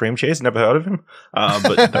idea. Cream Cheese, never heard of him.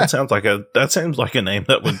 But that seems like a name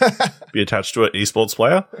that would be attached to an esports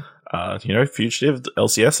player. You know, Fugitive,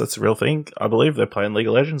 LCS, that's a real thing. I believe they're playing League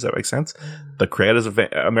of Legends. That makes sense. The creators of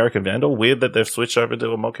American Vandal, weird that they've switched over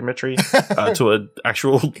to a mockumentary, to an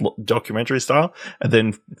actual documentary style. And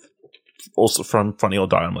then also from Funny or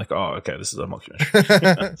Die, I'm like, oh, okay, this is a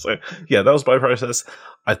mockumentary. So yeah, that was my process.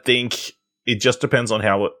 I think it just depends on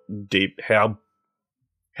how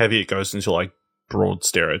heavy it goes into like broad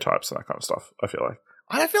stereotypes and that kind of stuff. I feel like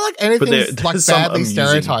I don't feel like anything's like badly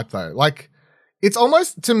stereotyped though. Like it's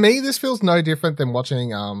almost, to me, this feels no different than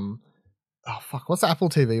watching what's the Apple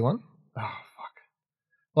TV one? Oh fuck,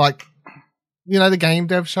 like, you know, the game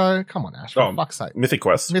dev show? Come on, Ash, for fuck's sake. Mythic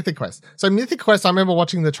Quest. So Mythic Quest, I remember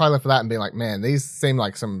watching the trailer for that and being like, man, these seem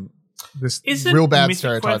like real bad Mythic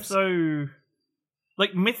stereotypes. Quest, though,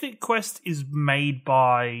 like, Mythic Quest is made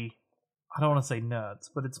by, I don't want to say nerds,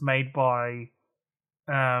 but it's made by,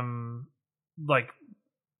 like,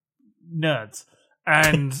 nerds.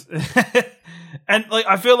 And, and like,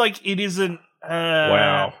 I feel like it isn't,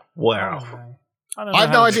 Wow. I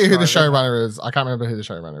have no idea who the showrunner is. I can't remember who the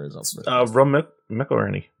showrunner is. Ron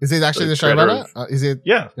McElhenney. Is he actually the showrunner? Is he?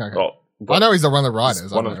 Yeah. Okay. Well, I know he's one of the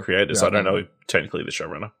writers. One of the creators. Yeah, I don't know technically the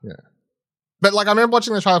showrunner. Yeah. But like, I remember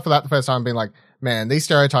watching the trailer for that the first time and being like, man, these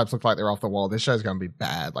stereotypes look like they're off the wall. This show's going to be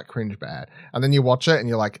bad, like cringe bad. And then you watch it and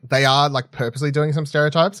you're like, they are like purposely doing some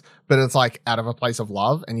stereotypes, but it's like out of a place of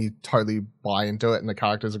love and you totally buy into it and the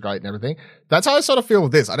characters are great and everything. That's how I sort of feel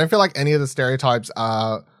with this. I don't feel like any of the stereotypes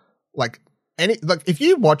are like if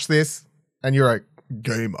you watch this and you're a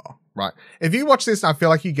gamer, right? If you watch this and I feel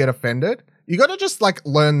like you get offended, you got to just like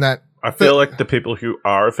learn that. I feel like the people who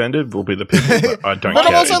are offended will be the people that I don't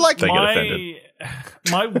care also like, they get offended.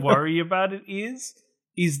 My worry about it is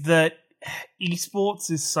that esports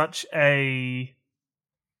is such in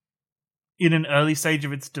an early stage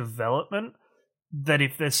of its development that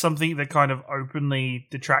if there's something that kind of openly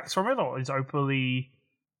detracts from it or is openly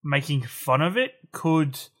making fun of it,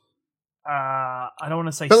 could I don't want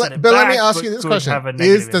to say set it but back, let me ask you this question: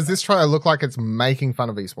 does this trailer look like it's making fun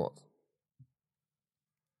of esports?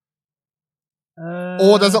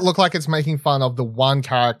 Or does it look like it's making fun of the one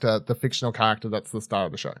character, the fictional character that's the star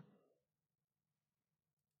of the show?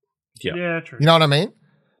 Yeah, true. You know what I mean?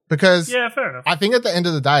 Because fair enough. I think at the end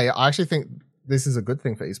of the day, I actually think this is a good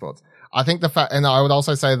thing for esports. I think and I would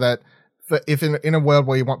also say that if in a world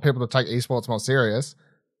where you want people to take esports more serious,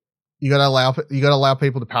 you got to allow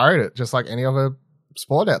people to parody it, just like any other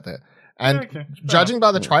sport out there. And judging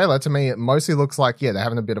by the trailer, to me, it mostly looks like, they're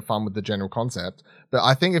having a bit of fun with the general concept. But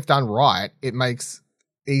I think if done right, it makes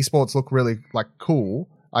esports look really like cool,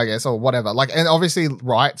 I guess, or whatever. Like, and obviously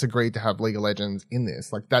Riot's agreed to have League of Legends in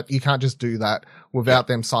this. Like that, you can't just do that without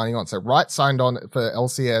them signing on. So Riot signed on for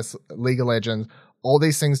LCS, League of Legends, all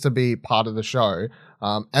these things to be part of the show.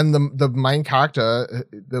 And the main character,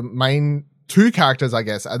 the main two characters, I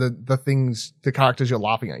guess, are the characters you're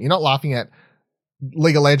laughing at. You're not laughing at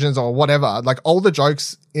League of Legends or whatever. Like all the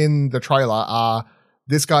jokes in the trailer are,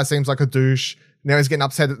 this guy seems like a douche. Now he's getting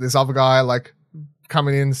upset at this other guy, like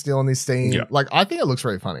coming in, stealing his steam. Yeah. Like I think it looks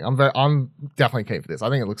really funny. I'm definitely keen for this.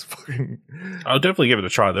 I think it looks fucking. I'll definitely give it a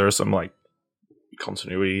try. There are some like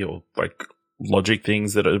continuity or like logic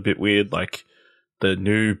things that are a bit weird. Like the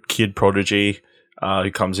new kid prodigy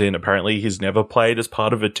who comes in. Apparently, he's never played as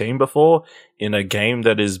part of a team before in a game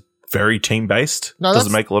that is very team-based.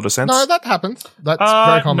 Doesn't make a lot of sense. No, that happens. That's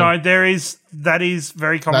very common. No, that is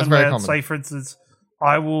very common. That's very common. Say, for instance,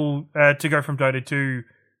 I will, to go from Dota 2,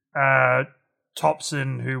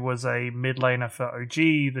 Topson, who was a mid laner for OG,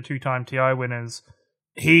 the 2-time TI winners,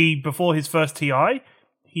 before his first TI,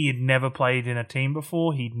 he had never played in a team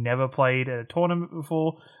before. He'd never played at a tournament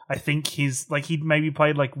before. I think he'd maybe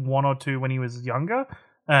played like one or two when he was younger,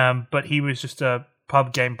 but he was just a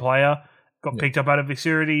pub game player, got picked up out of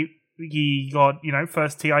Vexurity. He got,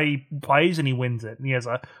 first TI he plays and he wins it. And he has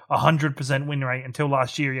a 100% win rate. Until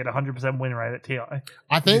last year, he had a 100% win rate at TI.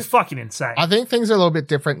 I think it's fucking insane. I think things are a little bit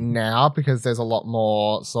different now because there's a lot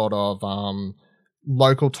more sort of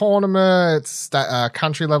local tournaments,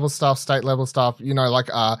 country level stuff, state level stuff. We've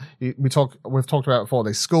talked about it before.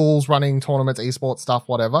 There's schools running tournaments, esports stuff,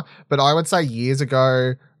 whatever. But I would say years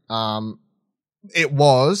ago, you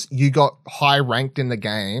got high ranked in the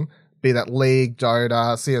game, be that League,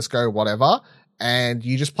 Dota, CSGO, whatever, and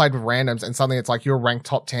you just played with randoms and suddenly it's like you're ranked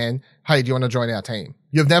top 10. Hey, do you want to join our team?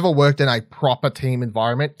 You've never worked in a proper team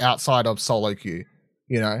environment outside of solo queue,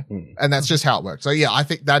 and that's just how it works. So yeah, I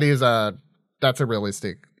think that's a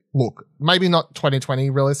realistic look. Maybe not 2020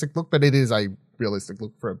 realistic look, but it is a realistic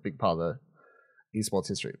look for a big part of the esports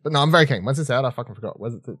history. But no, I'm very keen. When's this out? I fucking forgot.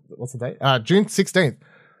 What's the date? June 16th.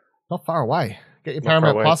 Not far away. Get your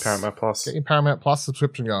Paramount Plus. Get your Paramount Plus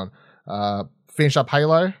subscription going. Finish up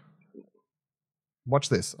Halo. Watch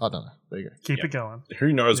this. I don't know. There you go. Keep it going.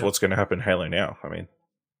 Who knows what's going to happen in Halo now? I mean,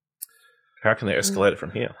 how can they escalate it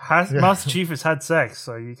from here? Master Chief has had sex,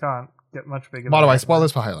 so you can't get much bigger. By the way,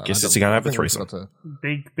 spoilers for Halo. Guess it's going to have a threesome.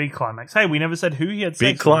 Big climax. Hey, we never said who he had sex with.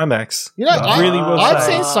 Big climax. You know, I've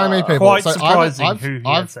seen so many people. Quite surprising who he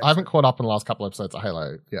had sex I haven't caught up in the last couple episodes of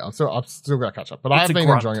Halo. Yeah, I'm still going to catch up. But I have been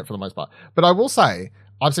enjoying it for the most part. But I will say,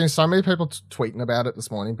 I've seen so many people tweeting about it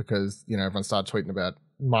this morning because, you know, everyone started tweeting about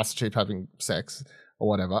Master Chief having sex or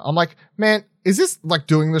whatever. I'm like, man, is this like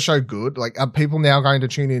doing the show good? Like, are people now going to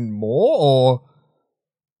tune in more or...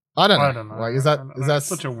 I don't know. Like, is that it's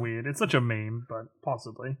such a meme, but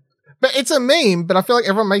possibly. But it's a meme, but I feel like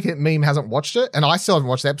everyone making it meme hasn't watched it, and I still haven't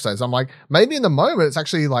watched the episodes. I'm like, maybe in the moment it's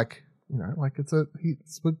actually like, you know, like it's a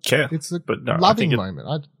loving moment.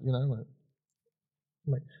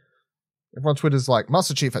 Like everyone Twitter's like,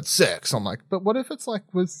 Master Chief had sex. I'm like, but what if it's like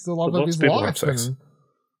with the love of his life and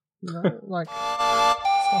you know, like stuff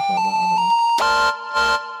like that. I don't know.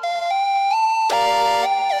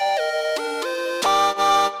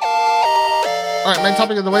 All right, main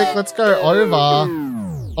topic of the week. Let's go over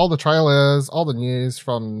all the trailers, all the news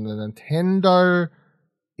from the Nintendo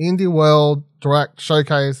Indie World Direct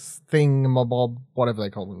Showcase thing, mob, whatever they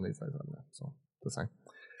call them these days. I don't know. It's all the same.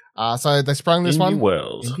 So they sprung this one.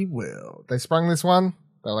 Indie World. They sprung this one.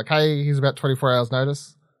 They're like, hey, here's about 24 hours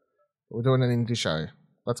notice. We're doing an indie show.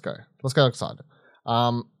 Let's go. Let's get excited.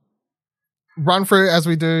 Run through as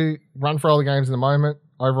we do. Run through all the games in a moment.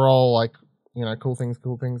 Overall, like, you know, cool things,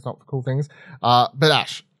 not cool things. But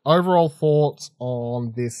Ash, overall thoughts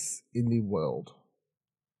on this indie world?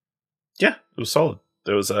 Yeah, it was solid.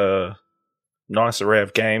 There was a nice array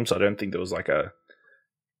of games. I don't think there was like a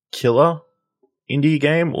killer indie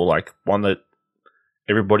game or like one that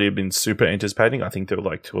everybody had been super anticipating. I think there were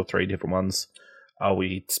like 2 or 3 different ones.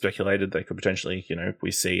 We speculated they could potentially, you know,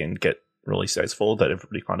 we see and get release dates for that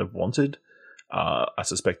everybody kind of wanted. I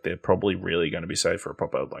suspect they're probably really going to be saved for a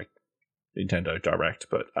proper like Nintendo Direct,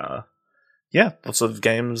 but yeah, lots of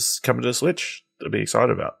games coming to the Switch to be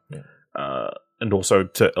excited about, and also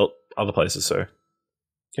to other places. So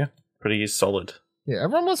yeah, pretty solid. Yeah,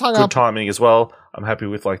 everyone was hung up. Good timing as well. I'm happy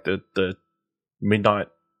with like the midnight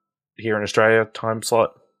here in Australia time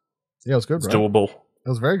slot. Yeah, it was good. It's doable. It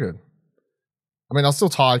was very good. I mean, I was still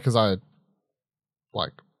tired because I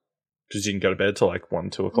like. Because you didn't go to bed till like 1,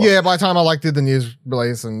 2 o'clock. Yeah, by the time I like did the news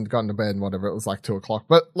release and got into bed and whatever, it was like 2 o'clock.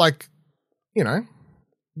 But like, you know,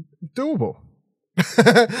 doable.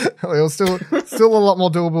 It was still a lot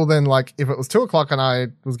more doable than like if it was 2 o'clock and I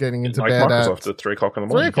was getting into like bed Microsoft at 3 o'clock in the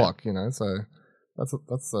morning. 3 o'clock, you know. So that's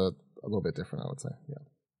a little bit different, I would say. Yeah.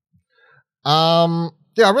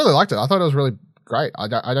 Yeah, I really liked it. I thought it was really great. I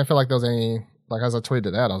don't feel like there was any, like, as I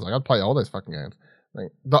tweeted out, I was like, I'd play all those fucking games.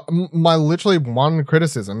 Like, my literally one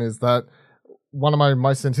criticism is that one of my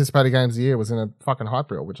most anticipated games of the year was in a fucking hype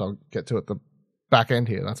reel, which I'll get to at the back end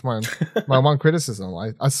here. That's my one criticism.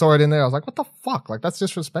 I saw it in there. I was like, what the fuck? Like, that's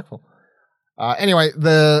disrespectful. Anyway,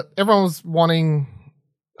 everyone was wanting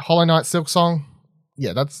Hollow Knight Silksong.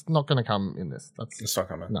 Yeah, that's not going to come in this. It's not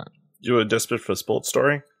coming. No. You were desperate for Sports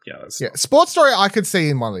Story? Yeah. Sports Story I could see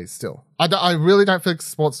in one of these still. I really don't think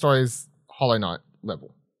Sports Story is Hollow Knight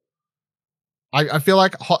level. I feel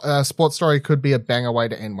like Sports Story could be a banger way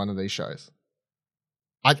to end one of these shows.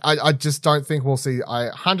 I just don't think we'll see. I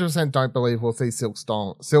 100% don't believe we'll see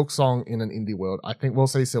Silksong in an indie world. I think we'll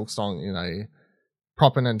see Silksong in a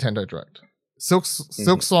proper Nintendo Direct.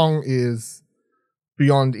 Silksong is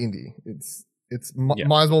beyond indie.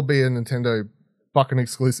 Might as well be a Nintendo fucking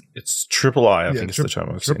exclusive. It's triple I think is the term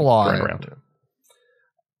I've triple I around.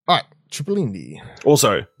 All right, triple indie.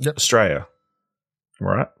 Also, Australia. Am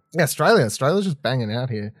I right? Yeah, Australia's just banging out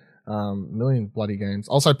here. Million bloody games.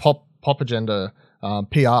 Also, Pop Agenda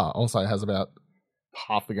PR also has about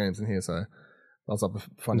half the games in here, so that's up a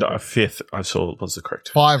fun. No, a fifth. I saw was the correct.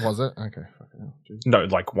 5 was it? Okay. No,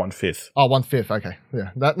 like 1/5. Oh, 1/5. Okay,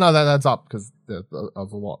 yeah. That adds up because that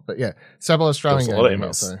was a lot. But yeah, several Australian games. A lot of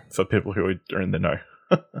emails for people who are in the know.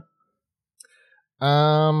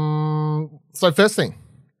 So first thing,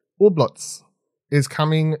 Urblutz is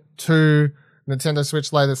coming to Nintendo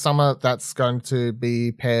Switch later this summer. That's going to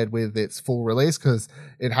be paired with its full release because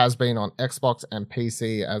it has been on Xbox and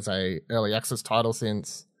PC as a early access title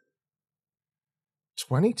since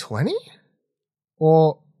 2020?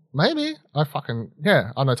 Or maybe. I don't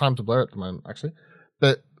know, time to blur at the moment, actually.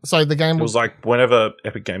 But so the game was like whenever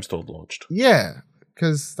Epic Games Store launched. Yeah.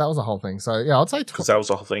 because that was the whole thing. So yeah, I'd say because that was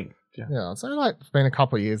the whole thing. Yeah, I'd say like it's been a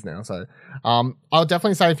couple of years now. So I'll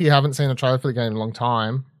definitely say if you haven't seen a trailer for the game in a long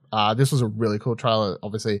time, this was a really cool trailer.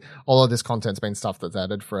 Obviously, all of this content's been stuff that's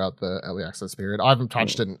added throughout the early access period. I haven't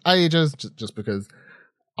touched it in ages, just because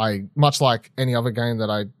much like any other game that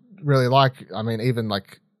I really like. I mean, even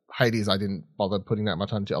like Hades, I didn't bother putting that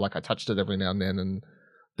much onto. Like I touched it every now and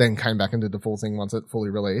then came back and did the full thing once it fully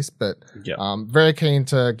released. But very keen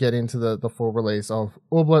to get into the full release of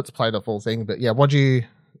Ooblets, play the full thing. But yeah, do you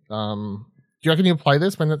reckon you'll play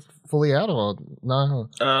this when it's fully out or no?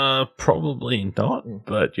 Probably not.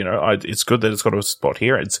 But it's good that it's got a spot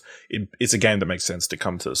here. It's a game that makes sense to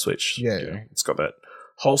come to the Switch. Yeah, it's got that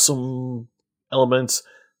wholesome element.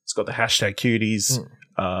 It's got the hashtag cuties.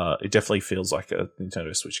 It definitely feels like a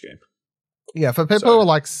Nintendo Switch game. Yeah, for people who are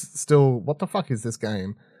like still, what the fuck is this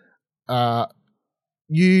game?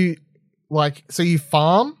 You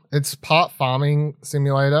farm. It's part farming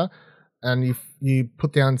simulator, and you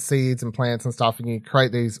put down seeds and plants and stuff, and you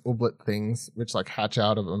create these ooblet things, which like hatch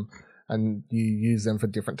out of them, and you use them for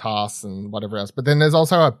different tasks and whatever else. But then there's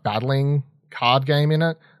also a battling card game in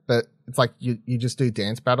it, but it's like you just do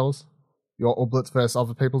dance battles, your ooblets versus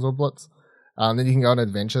other people's ooblets. Then you can go on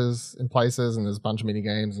adventures in places, and there's a bunch of mini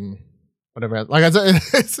games and whatever else. Like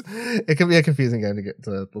it can be a confusing game to get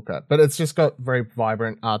to look at, but it's just got very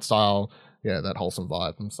vibrant art style, that wholesome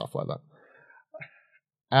vibe and stuff like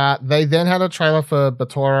that. They then had a trailer for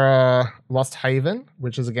Bethesda Lost Haven,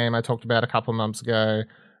 which is a game I talked about a couple of months ago.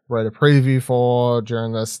 Wrote a preview for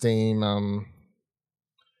during the Steam.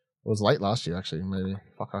 It was late last year, actually. Maybe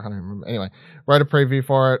I can't even remember. Anyway, wrote a preview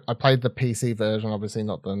for it. I played the PC version, obviously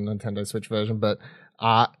not the Nintendo Switch version, but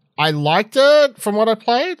I liked it from what I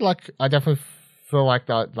played. Like, I definitely feel like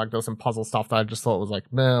that. Like, there was some puzzle stuff that I just thought was like,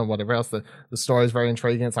 meh, whatever else. The story is very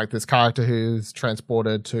intriguing. It's like this character who's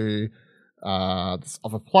transported to this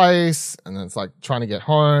other place, and then it's like trying to get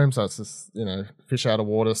home. So it's this, fish out of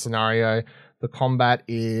water scenario. The combat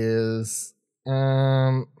is,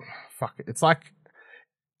 it's like,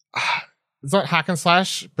 it's not hack and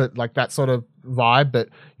slash, but like that sort of vibe. But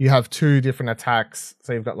you have two different attacks.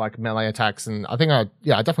 So you've got like melee attacks, and I think I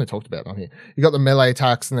definitely talked about it on here. You got the melee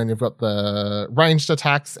attacks, and then you've got the ranged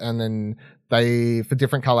attacks, and then for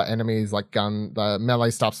different color enemies, like the melee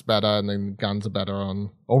stuff's better, and then guns are better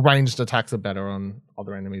or ranged attacks are better on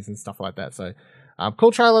other enemies and stuff like that. So,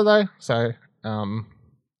 cool trailer though. So,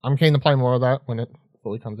 I'm keen to play more of that when it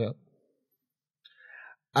fully comes out.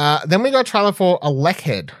 Then we got a trailer for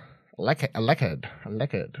Alekhead.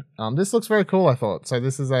 This looks very cool, I thought. So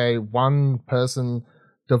this is a one-person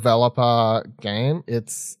developer game.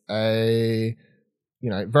 It's a,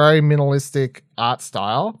 very minimalistic art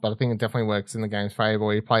style, but I think it definitely works in the game's favor.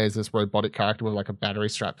 Where you play as this robotic character with like a battery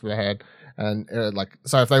strapped to their head, and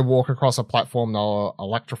so if they walk across a platform, they'll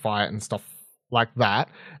electrify it and stuff like that.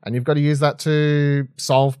 And you've got to use that to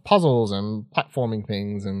solve puzzles and platforming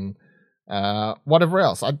things and whatever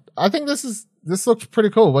else. I think this looks pretty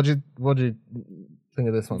cool. What do you think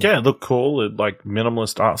of this one? Yeah, it looked cool. It, like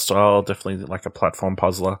minimalist art style, definitely like a platform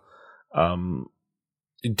puzzler.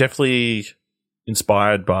 Definitely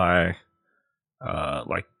inspired by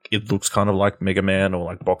like it looks kind of like Mega Man or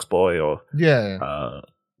like Box Boy or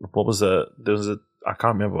what was there was I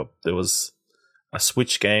can't remember. There was a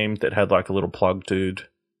Switch game that had like a little plug dude.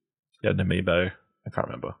 He had an amiibo. I can't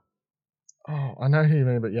remember. Oh, I know who you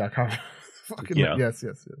mean, but I can't. Fucking yes.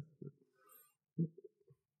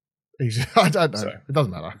 I don't know. So, it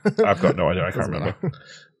doesn't matter. I've got no idea. I can't remember.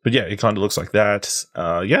 But yeah, it kind of looks like that.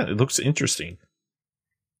 It looks interesting.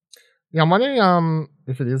 Yeah, I'm wondering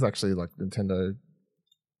if it is actually like Nintendo.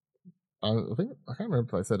 I can't remember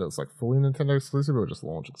if they said it was like fully Nintendo exclusive or just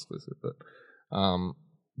launch exclusive, but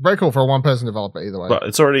very cool for a one-person developer either way. But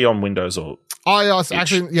it's already on Windows or iOS.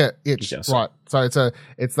 Actually, itch. Yeah, right. So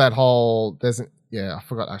it's that whole I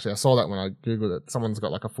forgot actually. I saw that when I googled it. Someone's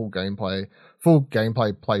got like a full gameplay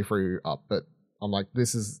playthrough up, but I'm like,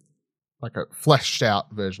 this is like a fleshed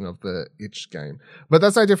out version of the Itch game. But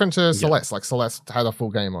that's no different to Celeste. Like Celeste had a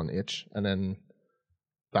full game on Itch, and then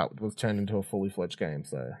that was turned into a fully fledged game.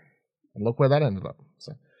 So, and look where that ended up.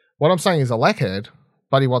 So, what I'm saying is, Alekhead,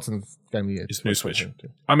 Buddy Watson's game of the year. It's new Switch.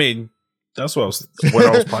 I mean, that's what I was when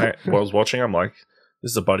I was playing. When I was watching, I'm like,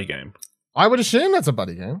 this is a buddy game. I would assume that's a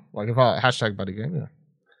buddy game. Like if I hashtag buddy game, yeah.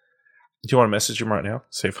 Do you want to message him right now?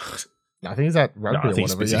 See if I think he's at rugby or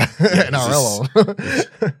whatever. Yeah,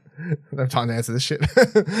 NRL. No time to answer this shit.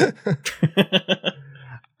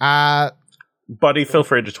 Buddy, feel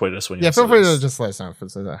free to tweet us when you. Yeah, feel free to just let us know if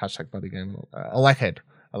it's a hashtag buddy game. Alekhead.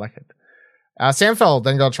 Soundfall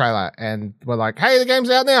then got a trailer and we're like, hey, the game's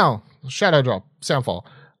out now. Shadow drop. Soundfall.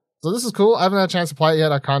 So this is cool. I haven't had a chance to play it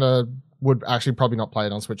yet. I kind of would actually probably not play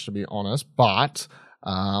it on Switch, to be honest, but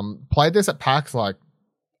played this at PAX, like,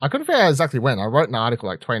 I couldn't figure out exactly when. I wrote an article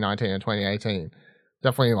like 2019 and 2018.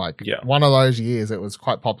 Definitely like one of those years it was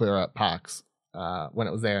quite popular at PAX when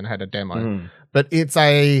it was there and had a demo. But it's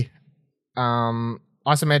a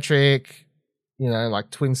isometric, like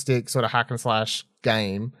twin stick sort of hack and slash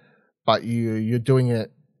game, but you're doing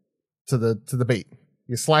it to the beat.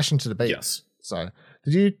 You're slashing to the beat. Yes. So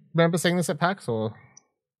did you remember seeing this at PAX or?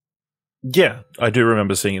 Yeah, I do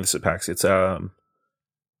remember seeing this at PAX. It's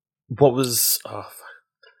what was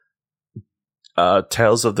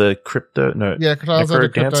Tales of the Crypto? No, yeah, Tales of the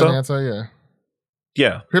Crypto-Dancer, yeah.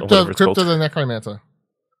 Yeah, Crypto the Necromancer.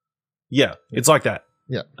 Yeah, it's like that.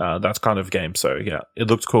 Yeah, that's kind of game. So yeah, it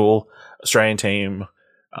looks cool. Australian team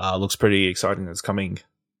looks pretty exciting. It's coming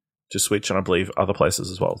to Switch and I believe other places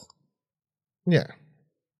as well. Yeah,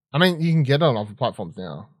 I mean you can get it on other platforms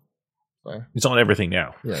now. So it's on everything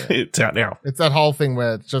now. Yeah, it's out now. It's that whole thing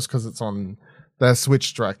where just because it's on the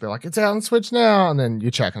Switch Direct, they're like, it's out on Switch now, and then you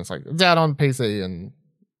check and it's like, it's out on PC and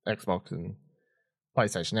Xbox and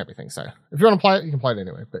PlayStation, everything. So if you want to play it, you can play it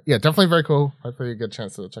anyway. But yeah, definitely very cool. Hopefully you get a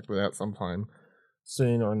chance to check it out sometime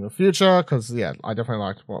soon or in the future, because yeah, I definitely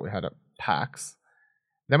liked what we had at PAX.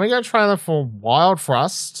 Then we got a trailer for Wild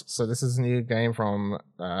Thrust. So this is a new game from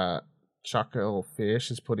Chucklefish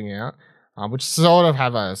is putting out, which sort of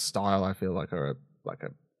have a style, I feel like, or like a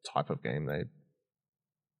type of game they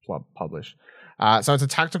publish. So it's a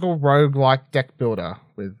tactical roguelike deck builder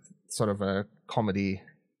with sort of a comedy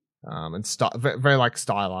and very like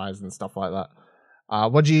stylized and stuff like that.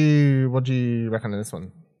 What do you reckon of this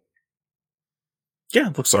one? Yeah,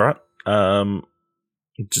 it looks alright.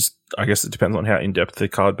 Just I guess it depends on how in depth the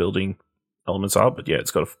card building elements are, but yeah,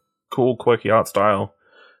 it's got a cool, quirky art style.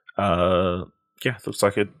 Yeah, it looks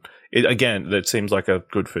like it again. That seems like a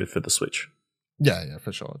good fit for the Switch. Yeah,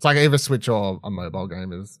 for sure. It's like either Switch or a mobile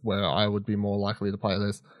game is where I would be more likely to play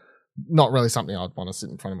this. Not really something I'd want to sit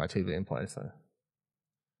in front of my TV and play. So,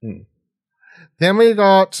 Then we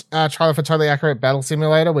got a trailer for Totally Accurate Battle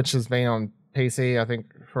Simulator, which has been on PC, I think,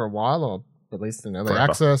 for a while, or at least in early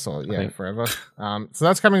access, or forever. So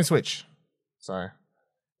that's coming to Switch. So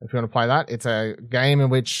if you want to play that, it's a game in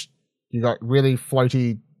which you got really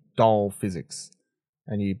floaty doll physics,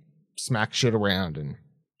 and you smack shit around and.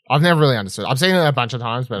 I've never really understood. I've seen it a bunch of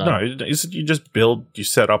times, but no, you just you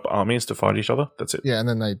set up armies to fight each other. That's it. Yeah, and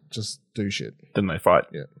then they just do shit. Then they fight.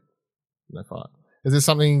 Yeah, they fight. Is this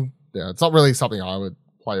something? Yeah, it's not really something I would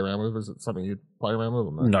play around with. Is it something you'd play around with?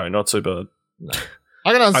 Or no, not super. No,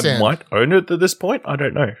 I can understand. I might own it at this point. I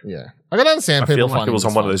don't know. Yeah, I can understand. I feel like it was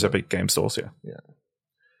on one of those Epic Game Stores. Yeah,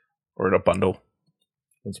 or in a bundle.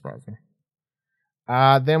 Wouldn't surprise me.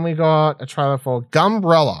 Then we got a trailer for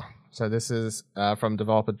Gumbrella. So this is from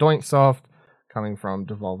developer Doinksoft, coming from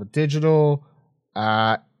Devolver Digital.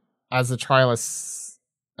 The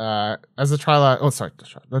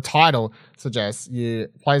title suggests you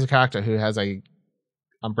play as a character who has a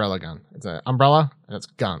umbrella gun. It's an umbrella and it's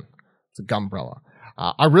gun. It's a gumbrella.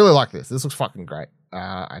 I really like this. This looks fucking great.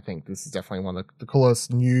 I think this is definitely one of the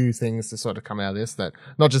coolest new things to sort of come out of this. That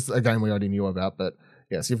not just a game we already knew about, but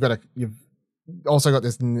yes, you've also got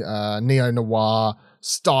this neo-noir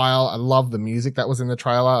style. I love the music that was in the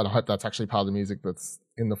trailer, and I hope that's actually part of the music that's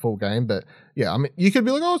in the full game. But yeah, I mean, you could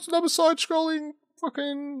be like, oh, it's another side-scrolling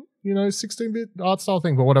fucking, 16-bit art style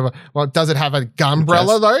thing, but whatever. Well, does it have a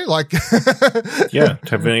gumbrella though? Like, yeah,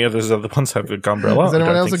 have any of those other ones have a gumbrella? Does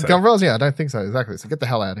anyone else have gumbrellas? Yeah, I don't think so. Exactly. So get the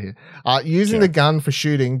hell out of here. Using the gun for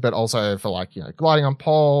shooting, but also for like, gliding on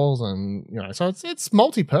poles and, so it's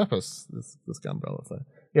multi-purpose, this gumbrella. So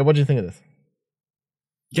yeah, what do you think of this?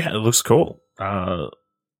 Yeah, it looks cool.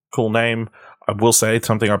 Cool name. I will say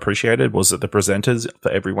something I appreciated was that the presenters for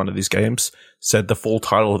every one of these games said the full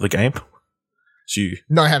title of the game. So you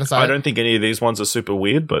know how to say I don't think any of these ones are super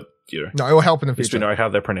weird, but no, it will help in the future. We know how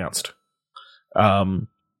they're pronounced. But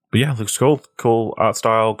yeah, it looks cool. Cool art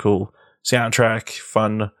style, cool soundtrack,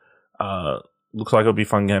 fun. Looks like it'll be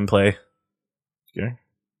fun gameplay. Yeah,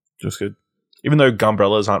 just good. Even though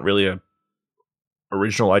gumbrellas aren't really a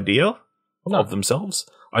original idea of themselves,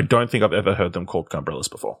 I don't think I've ever heard them called gumbrellas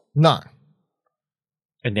before. No.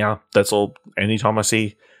 And now that's all. Anytime I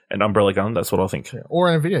see an umbrella gun, that's what I'll think. Yeah. Or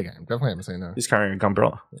in a video game. Definitely haven't seen that. He's carrying a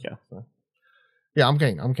gumbrella. Yeah. So. Yeah, I'm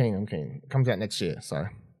keen. It comes out next year. So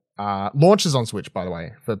launches on Switch, by the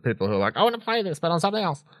way, for people who are like, I want to play this, but on something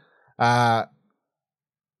else.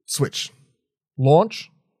 Switch. Launch.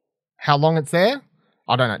 How long it's there?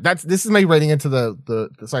 I don't know. This is me reading into the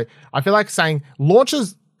so I feel like saying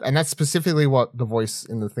launches. And that's specifically what the voice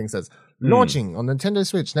in the thing says. Launching on Nintendo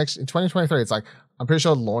Switch next in 2023. It's like, I'm pretty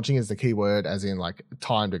sure launching is the key word, as in like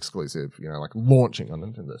timed exclusive, you know, like launching on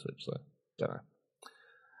Nintendo Switch. So, don't know.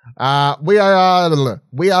 We are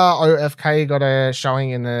OFK got a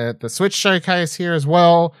showing in the Switch showcase here as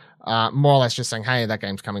well. More or less just saying, hey, that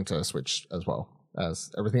game's coming to Switch as well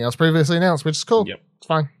as everything else previously announced, which is cool. Yep. It's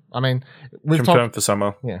fine. I mean, we've confirmed for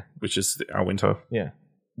summer. Yeah. Which is our winter. Yeah.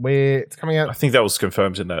 It's coming out. I think that was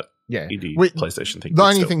confirmed in that PlayStation thing. The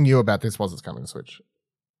only thing new about this was it's coming to Switch.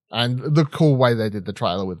 And the cool way they did the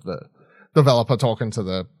trailer with the developer talking to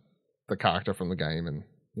the character from the game and,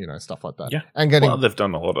 you know, stuff like that. Yeah. And they've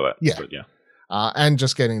done a lot of that. Yeah. But yeah. And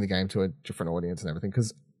just getting the game to a different audience and everything.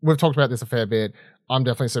 Because we've talked about this a fair bit. I'm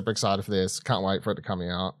definitely super excited for this. Can't wait for it to come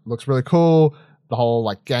out. Looks really cool. The whole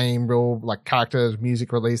like game real like characters,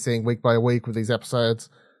 music releasing week by week with these episodes.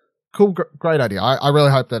 Cool, great idea. I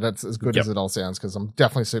really hope that it's as good as it all sounds because I'm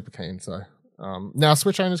definitely super keen. So now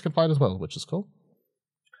Switch owners can play it as well, which is cool.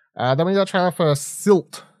 Then we got a trailer for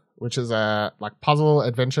Silt, which is a like puzzle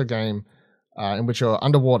adventure game in which you're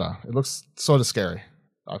underwater. It looks sort of scary,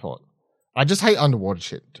 I thought. I just hate underwater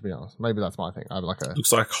shit, to be honest. Maybe that's my thing. I like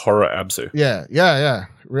looks like horror absu. Yeah.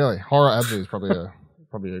 Really, horror absu is probably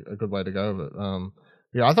a good way to go with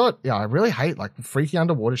it. I really hate like freaky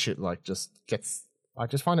underwater shit. Like I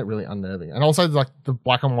just find it really unnerving. And also like the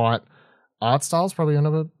black and white art style is probably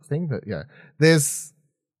another thing. But yeah,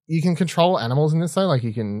 you can control animals in this though. Like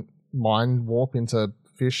you can mind warp into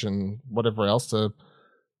fish and whatever else to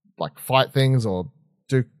like fight things or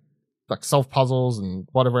do like solve puzzles and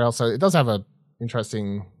whatever else. So it does have a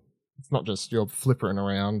interesting. It's not just you're flippering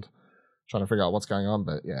around trying to figure out what's going on.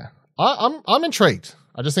 But yeah, I'm intrigued.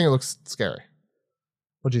 I just think it looks scary.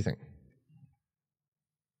 What do you think?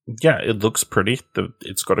 Yeah, it looks pretty.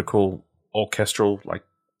 It's got a cool orchestral like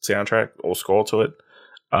soundtrack or score to it.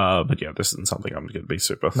 But yeah, this isn't something I'm going to be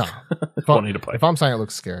super wanting to play. If I'm saying it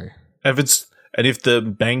looks scary, if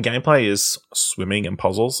the main gameplay is swimming and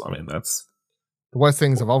puzzles, I mean that's the worst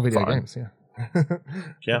things of all video games. Yeah.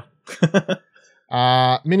 Yeah.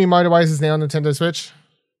 Mini Motorways is now on Nintendo Switch.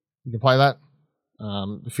 You can play that.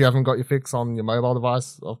 If you haven't got your fix on your mobile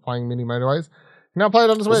device of playing Mini Motorways, you can now play it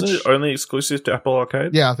on the Switch. Wasn't it only exclusive to Apple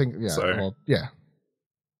Arcade? Yeah, I think. Yeah. So. Yeah.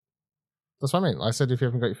 That's what I mean. I said if you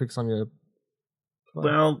haven't got your fix on your.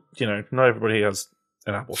 Well, you know, not everybody has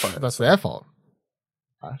an Apple phone. That's their fault.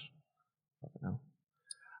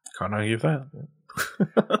 Can't argue with that.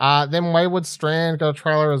 Yeah. Then Wayward Strand got a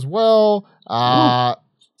trailer as well,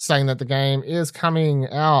 saying that the game is coming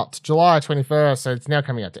out July 21st. So it's now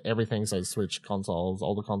coming out to everything. So Switch consoles,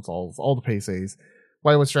 all the PCs.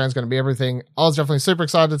 Wayward Strand's going to be everything. I was definitely super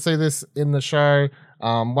excited to see this in the show.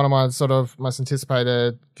 One of my sort of most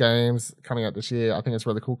anticipated games coming out this year. I think it's a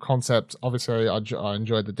really cool concept. Obviously, I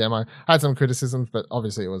enjoyed the demo. I had some criticisms, but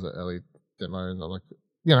obviously it was an early demo and I'm like,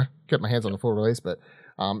 you know, get my hands on the full release. But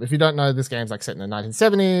if you don't know, this game's like set in the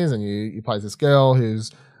 1970s and you play this girl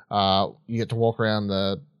who's, you get to walk around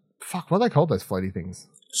what are they called, those floaty things?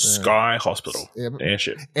 Sky Hospital.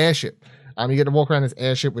 Airship. You get to walk around this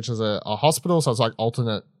airship, which is a hospital, so it's like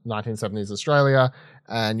alternate 1970s Australia,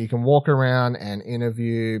 and you can walk around and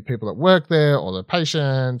interview people that work there or the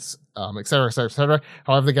patients, et cetera, et cetera, et cetera.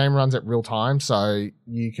 However, the game runs at real time, so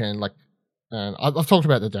you can and I've talked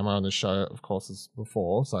about the demo on this show, of course,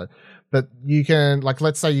 before. But you can,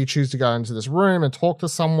 let's say you choose to go into this room and talk to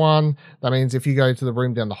someone. That means if you go to the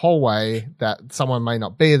room down the hallway, that someone may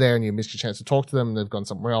not be there and you missed your chance to talk to them and they've gone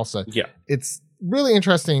somewhere else. So yeah, it's really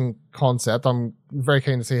interesting concept. I'm very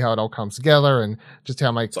keen to see how it all comes together and just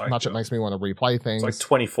how much it makes me want to replay things. It's like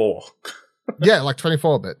 24. Yeah, like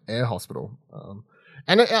 24, but air hospital.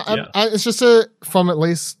 It's just from at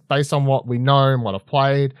least based on what we know and what I've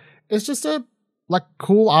played, it's just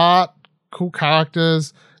cool art, cool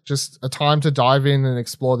characters, just a time to dive in and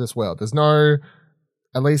explore this world. There's no,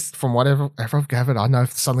 at least from whatever I've gathered, I know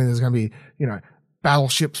suddenly there's going to be,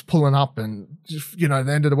 battleships pulling up and, the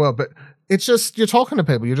end of the world. But it's just, you're talking to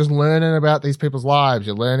people. You're just learning about these people's lives.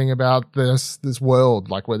 You're learning about this world,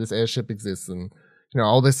 like where this airship exists and,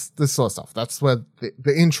 all this sort of stuff. That's where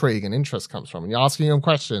the intrigue and interest comes from. And you're asking them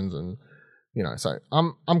questions and, so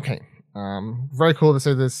I'm keen. Very cool to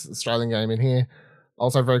see this Australian game in here.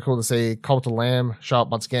 Also very cool to see Cult of Lamb show up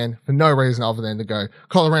once again for no reason other than to go,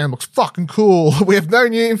 Cult of Lamb looks fucking cool. We have no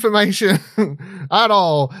new information at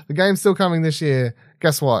all. The game's still coming this year.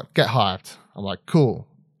 Guess what? Get hyped. I'm like, cool.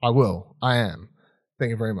 I will. I am. Thank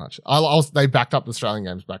you very much. They backed up the Australian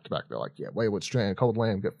games back to back. They're like, yeah, Wayward Strand, Cult of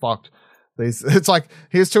Lamb, get fucked. It's like,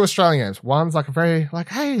 here's two Australian games. One's like a very,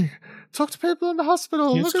 hey, talk to people in the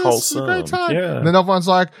hospital. It's look at this. It's a great time. Yeah. And then other one's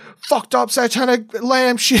like, fucked up satanic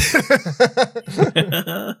lamb shit.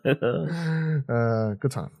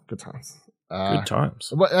 Good times. Good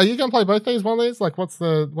times. Are you going to play both these? One of these? Like,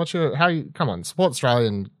 come on, support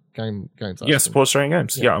Australian games. Yeah, support Australian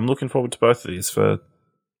games. Yeah, I'm looking forward to both of these for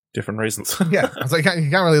different reasons. Yeah, so you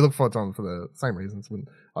can't really look forward to them for the same reasons.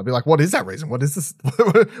 I'd be like, what is that reason? What is this?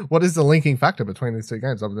 What is the linking factor between these two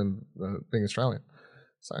games other than being Australian?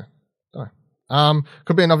 So,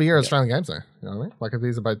 could be another year of Australian games though. You know what I mean? Like if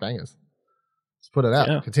these are both bangers, let's put it out.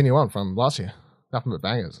 Yeah. Continue on from last year. Nothing but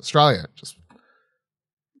bangers. Australia, just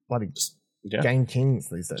bloody game kings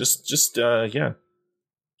these days. Just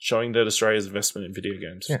showing that Australia's investment in video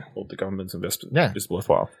games, or the government's investment, is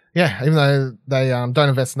worthwhile. Yeah, even though they don't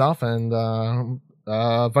invest enough and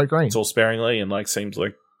vote green. It's all sparingly and like seems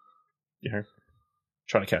like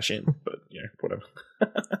trying to cash in, but whatever.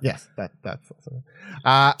 Yes, that's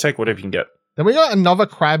awesome. Take whatever you can get. Then we got another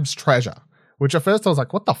Crab's Treasure, which at first I was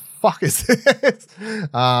like, what the fuck is this?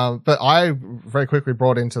 But I very quickly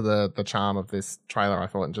brought into the charm of this trailer, I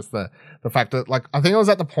thought, and just the fact that, like, I think I was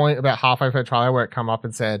at the point about halfway through the trailer where it come up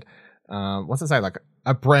and said, what's it say? Like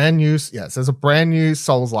a brand new, it says a brand new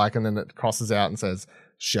Souls-like, and then it crosses out and says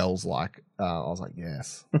Shells-like. I was like,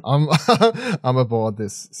 yes, I'm aboard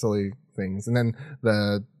this silly things. And then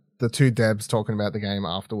the two devs talking about the game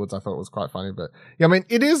afterwards, I thought was quite funny. But yeah, I mean,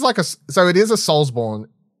 it is like it is a Soulsborne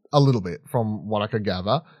a little bit from what I could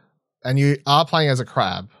gather. And you are playing as a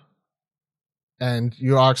crab and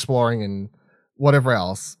you are exploring and whatever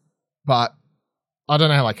else. But I don't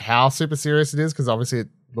know like how super serious it is because obviously it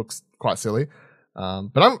looks quite silly.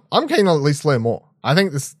 But I'm keen to at least learn more. I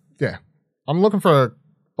think I'm looking for a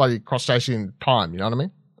bloody cross-station time, you know what I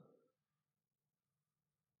mean?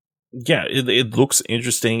 Yeah, it looks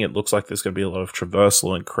interesting. It looks like there's going to be a lot of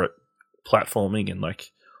traversal and platforming and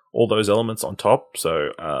like all those elements on top.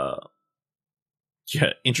 So,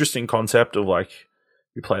 interesting concept of like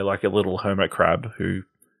you play like a little hermit crab who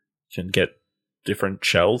can get different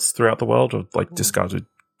shells throughout the world or like discarded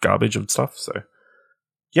garbage and stuff. So,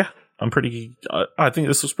 yeah, I think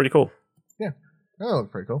this was pretty cool. Yeah, that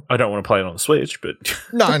looked pretty cool. I don't want to play it on the Switch, but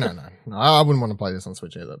no, I wouldn't want to play this on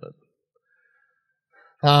Switch either. But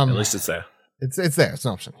at least it's there. It's there. It's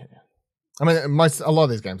an option. Yeah. I mean, a lot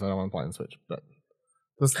of these games I don't want to play on Switch, but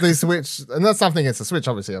the Switch, and that's something against the Switch.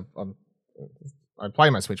 Obviously, I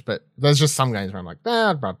play my Switch, but there's just some games where I'm like,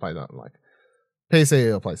 I'd rather play that on like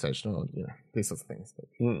PC or PlayStation or these sorts of things. But,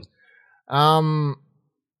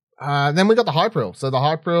 then we got the Hyperreal. So the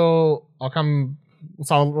Hyperreal,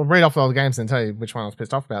 I'll read off all the games and tell you which one I was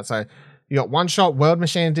pissed off about. So you got One Shot World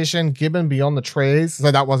Machine Edition, Gibbon Beyond the Trees.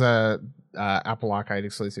 So that was a Apple Arcade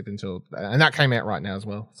exclusive and that came out right now as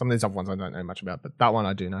well. Some of these other ones I don't know much about, but that one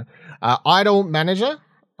I do know. Idle Manager,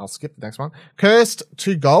 I'll skip the next one. Cursed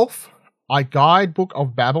to Golf, I Guidebook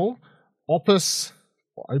of Babel, Opus,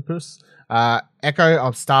 Echo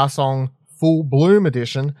of Star Song Full Bloom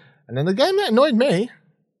Edition, and then the game that annoyed me,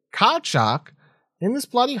 Card Shark. In this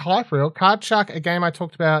bloody Hyperreal, Card Shark, a game I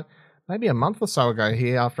talked about maybe a month or so ago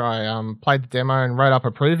here after I played the demo and wrote up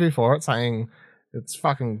a preview for it saying it's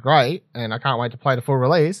fucking great and I can't wait to play the full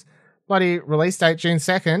release. Bloody release date June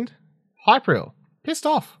 2nd. Hyperreal. Pissed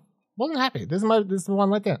off. Wasn't happy. This is the one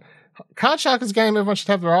let down. Card Shark is a game everyone should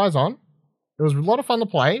have their eyes on. It was a lot of fun to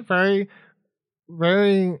play. Very,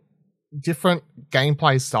 very different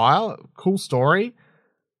gameplay style. Cool story.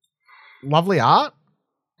 Lovely art.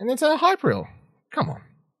 And it's a Hyperreal. Come on.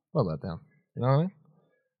 Well let down. You know what I mean?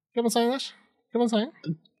 Come on saying, Ash? Come on saying?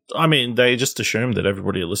 I mean, they just assumed that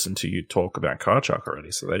everybody listened to you talk about Card Shark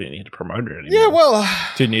already, so they didn't need to promote it anymore. Yeah, well...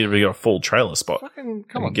 Didn't need to get a full trailer spot. Fucking,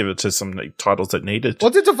 come on. Give it to some titles that needed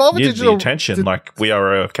Well, did Devolver Digital... the attention, like We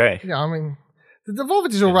Are Okay. Yeah, I mean... Did Devolver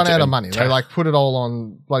Digital run out of money? They, like, put it all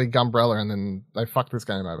on bloody Gumbrella and then they fucked this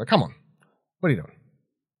game over. Come on. What are you doing?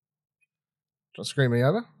 Just screw me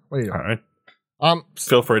over? What are you doing? All right.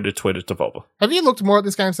 Feel free to tweet at Devolver. Have you looked more at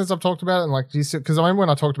this game since I've talked about it? And like, do you see? Because I remember when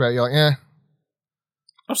I talked about it, you're like, yeah.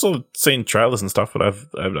 I've sort of seen trailers and stuff, but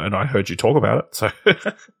I heard you talk about it, so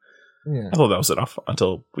yeah. I thought that was enough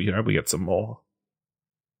until we get some more.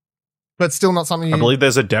 But still not something. I believe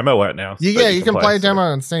there's a demo out now. Yeah, you can play a demo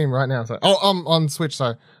on Steam right now. So, on Switch.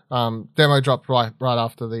 So, demo dropped right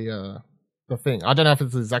after the thing. I don't know if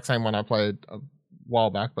it's the exact same one I played a while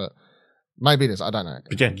back, but. Maybe it is. I don't know.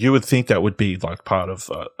 Again, you would think that would be like part of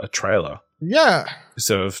a trailer. Yeah.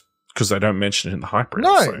 Instead of because they don't mention it in the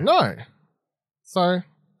Hyperreal. No. So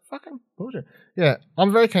fucking bullshit. Yeah,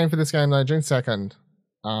 I'm very keen for this game though. June 2nd.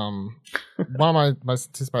 One of my most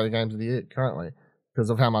anticipated games of the year currently because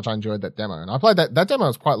of how much I enjoyed that demo. And I played that demo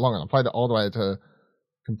was quite long and I played it all the way to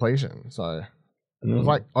completion. So it was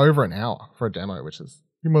like over an hour for a demo, which is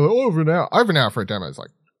over an hour. Over an hour for a demo is like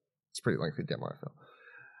it's a pretty lengthy demo, I feel.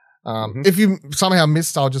 If you somehow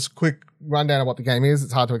missed, I'll just quick rundown of what the game is.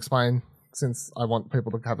 It's hard to explain since I want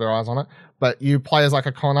people to have their eyes on it. But you play as like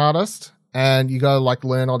a con artist, and you go like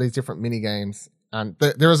learn all these different mini games. And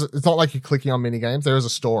it's not like you're clicking on mini games. There is a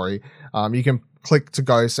story. You can click to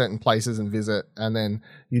go certain places and visit, and then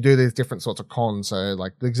you do these different sorts of cons. So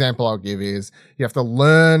like the example I'll give is you have to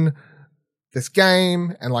learn this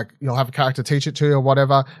game, and like you'll have a character teach it to you or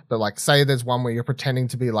whatever. But like say there's one where you're pretending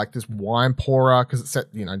to be like this wine pourer because it's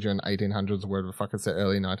set, during the 1800s or whatever the fuck it's set,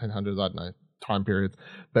 early 1900s, I don't know, time periods.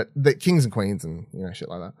 But the kings and queens and shit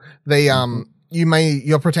like that.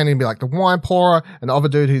 You're pretending to be like the wine pourer, and the other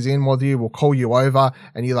dude who's in with you will call you over,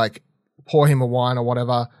 and you like pour him a wine or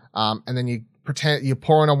whatever. And then you pretend you're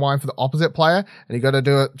pouring a wine for the opposite player, and you got to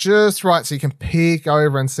do it just right so you can peek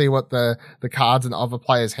over and see what the cards in the other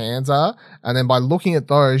player's hands are. And then by looking at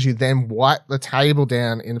those, you then wipe the table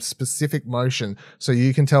down in a specific motion so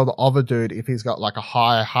you can tell the other dude if he's got like a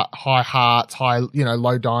high hearts,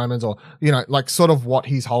 low diamonds, or, like sort of what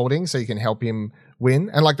he's holding so you can help him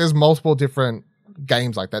win. And like there's multiple different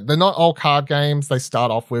games like that. They're not all card games. They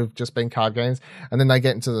start off with just being card games, and then they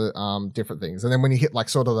get into the different things. And then when you hit like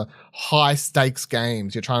sort of the high stakes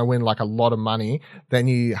games, you're trying to win like a lot of money, then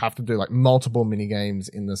you have to do like multiple mini games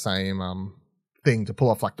in the same thing to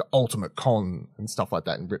pull off like the ultimate con and stuff like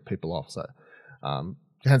that and rip people off. So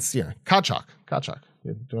hence card shark,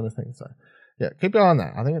 you're doing a thing. So yeah, keep your eye on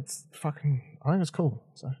that. I think it's cool.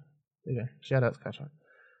 So there you go. Shout out to card shark.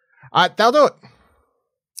 All right, that'll do it.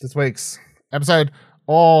 This week's episode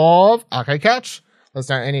of Arcade Couch. Let us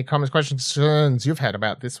know any comments, questions, concerns you've had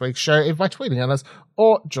about this week's show by tweeting at us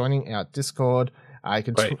or joining our Discord.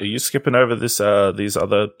 Wait, are you skipping over these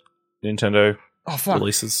other Nintendo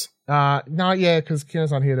releases? No, yeah, because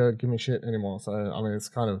Kieran's not here to give me shit anymore. So, I mean, it's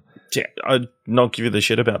kind of... Yeah, I'd not give you the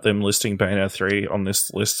shit about them listing Bayonetta 3 on this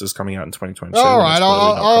list as coming out in 2022. All right,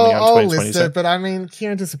 I'll list it, but I mean,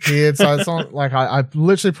 Kieran disappeared, so it's not like I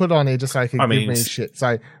literally put it on here just so he could give me shit.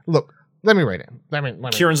 So, look, let me read it.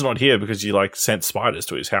 Kieran's not here because you sent spiders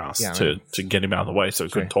to his house to get him out of the way so he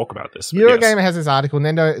couldn't talk about this. Eurogamer has this article.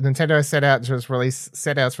 Nintendo set out its release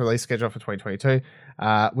schedule for 2022,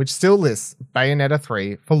 which still lists Bayonetta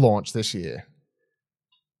 3 for launch this year.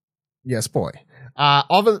 Yes, boy.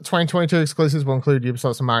 Other 2022 exclusives will include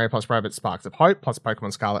Ubisoft's Mario plus Rabbids Sparks of Hope plus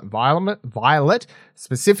Pokemon Scarlet and Violet,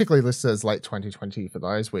 specifically listed as late 2022 for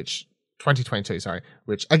those, which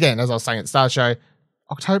again, as I was saying at the start of the show,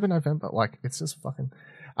 October, November, it's just fucking...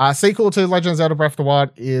 sequel to Legend of Zelda Breath of the Wild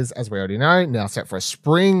is, as we already know, now set for a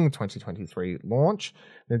spring 2023 launch.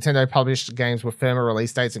 Nintendo published games with firmer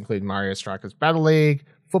release dates, including Mario Strikers Battle League,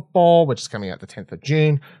 Football, which is coming out the 10th of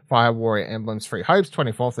June, Fire Warrior Emblems 3 Hopes,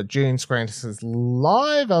 24th of June, Square Enix's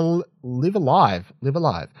Live Alive,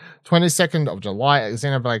 22nd of July,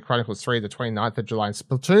 Xenoblade Chronicles 3, the 29th of July, and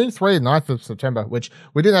Splatoon 3, the 9th of September, which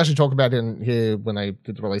we didn't actually talk about in here when they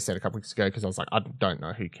did the release date a couple weeks ago, because I was like, I don't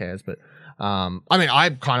know, who cares, but I mean,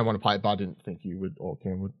 I kind of want to play it, but I didn't think you would or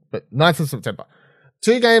Kim would, but 9th of September.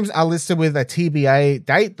 2 games are listed with a TBA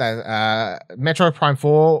date. Metro Prime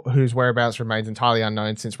 4, whose whereabouts remains entirely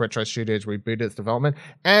unknown since Retro Studios rebooted its development,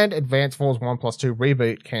 and Advance Wars 1+2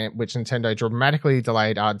 Reboot Camp, which Nintendo dramatically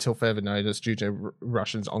delayed until further notice due to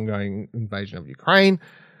Russia's ongoing invasion of Ukraine.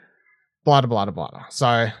 Blah, blah, blah, blah.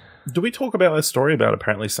 So... Do we talk about a story about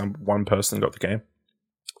apparently one person got the game?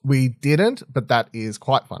 We didn't, but that is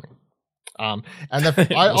quite funny. I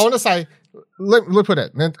want to say... Look at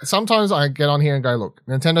it. Sometimes I get on here and go, look,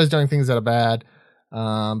 Nintendo's doing things that are bad,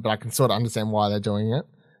 but I can sort of understand why they're doing it.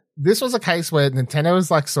 This was a case where Nintendo was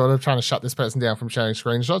sort of trying to shut this person down from showing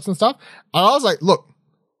screenshots and stuff. And I was like, look,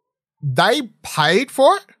 they paid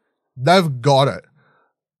for it. They've got it.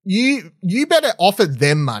 You better offer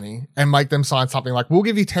them money and make them sign something like, we'll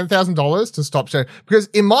give you $10,000 to stop showing. Because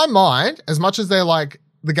in my mind, as much as they're like,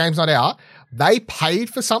 the game's not out, they paid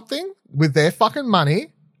for something with their fucking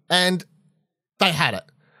money and they had it.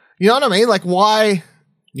 You know what I mean? Why?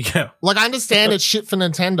 Yeah. I understand it's shit for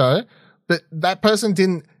Nintendo, but that person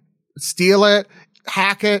didn't steal it,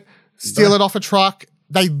 hack it, steal it off a truck.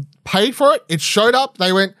 They paid for it. It showed up.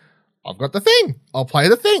 They went, I've got the thing. I'll play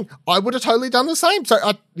the thing. I would have totally done the same. So,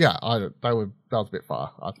 that was a bit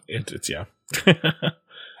far. It's yeah. But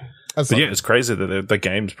yeah, it's crazy that the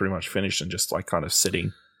game's pretty much finished and just kind of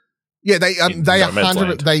sitting. Yeah, they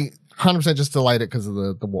 100% just delayed it because of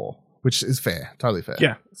the war. Which is fair, totally fair.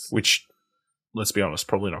 Yeah, which, let's be honest,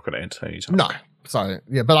 probably not going to enter anytime. No, so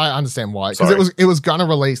yeah, but I understand why because it was going to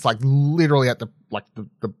release literally at the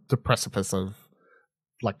precipice of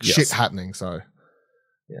shit happening. So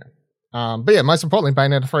yeah, but yeah, most importantly,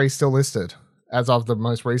 Bayonetta 3 is still listed as of the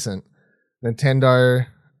most recent Nintendo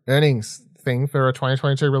earnings thing for a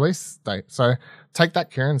 2022 release date. So take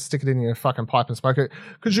that, Kieran, stick it in your fucking pipe and smoke it,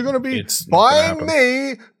 because you're going to be buying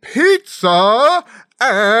me pizza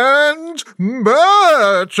and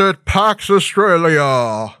merch at PAX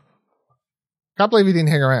Australia. Can't believe he didn't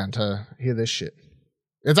hang around to hear this shit.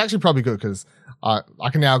 It's actually probably good, because I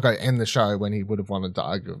can now go end the show when he would have wanted to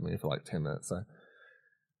argue with me for like 10 minutes. So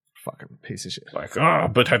fucking piece of shit. Like,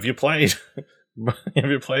 but have you played Mario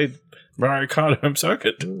Kart Home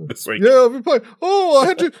Circuit this week? Yeah, have you played?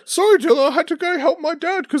 Sorry, Dylan, I had to go help my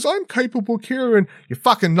dad because I'm capable, Kieran. You're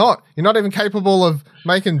fucking not. You're not even capable of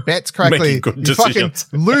making bets correctly. Making good you decisions.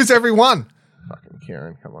 Fucking lose every one. Fucking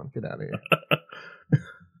Kieran, come on, get out of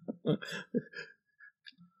here.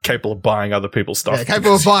 Capable of buying other people's stuff. Yeah,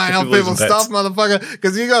 capable of buying other people's stuff, motherfucker.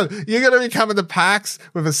 Because you're gonna be coming to PAX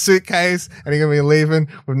with a suitcase, and you're gonna be leaving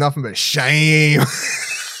with nothing but shame.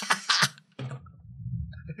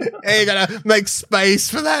 And you're gonna make space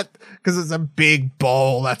for that because it's a big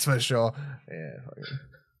bowl, that's for sure. Yeah,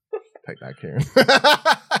 take that, Kieran.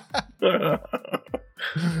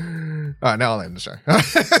 All right, now I'll end the show.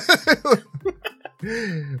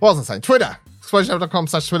 What was I saying? Twitter.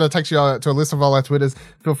 explosionhour.com/Twitter takes you to a list of all our Twitters.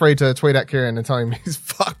 Feel free to tweet at Kieran and tell him he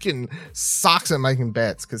fucking sucks at making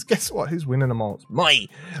bets, because guess what? Who's winning them all? It's me.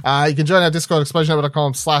 You can join our Discord,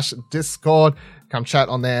 explosionhour.com/Discord. Come chat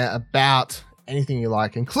on there about anything you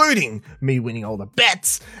like, including me winning all the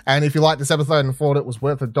bets. And if you like this episode and thought it was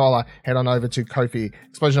worth $1, head on over to Ko-fi,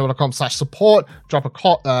 explosionhour.com/support. Drop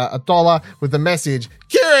a dollar with the message,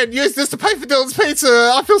 Kieran, use this to pay for Dylan's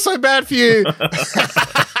pizza. I feel so bad for you.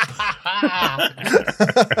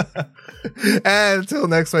 And until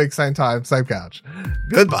next week, same time, same couch.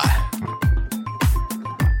 Goodbye.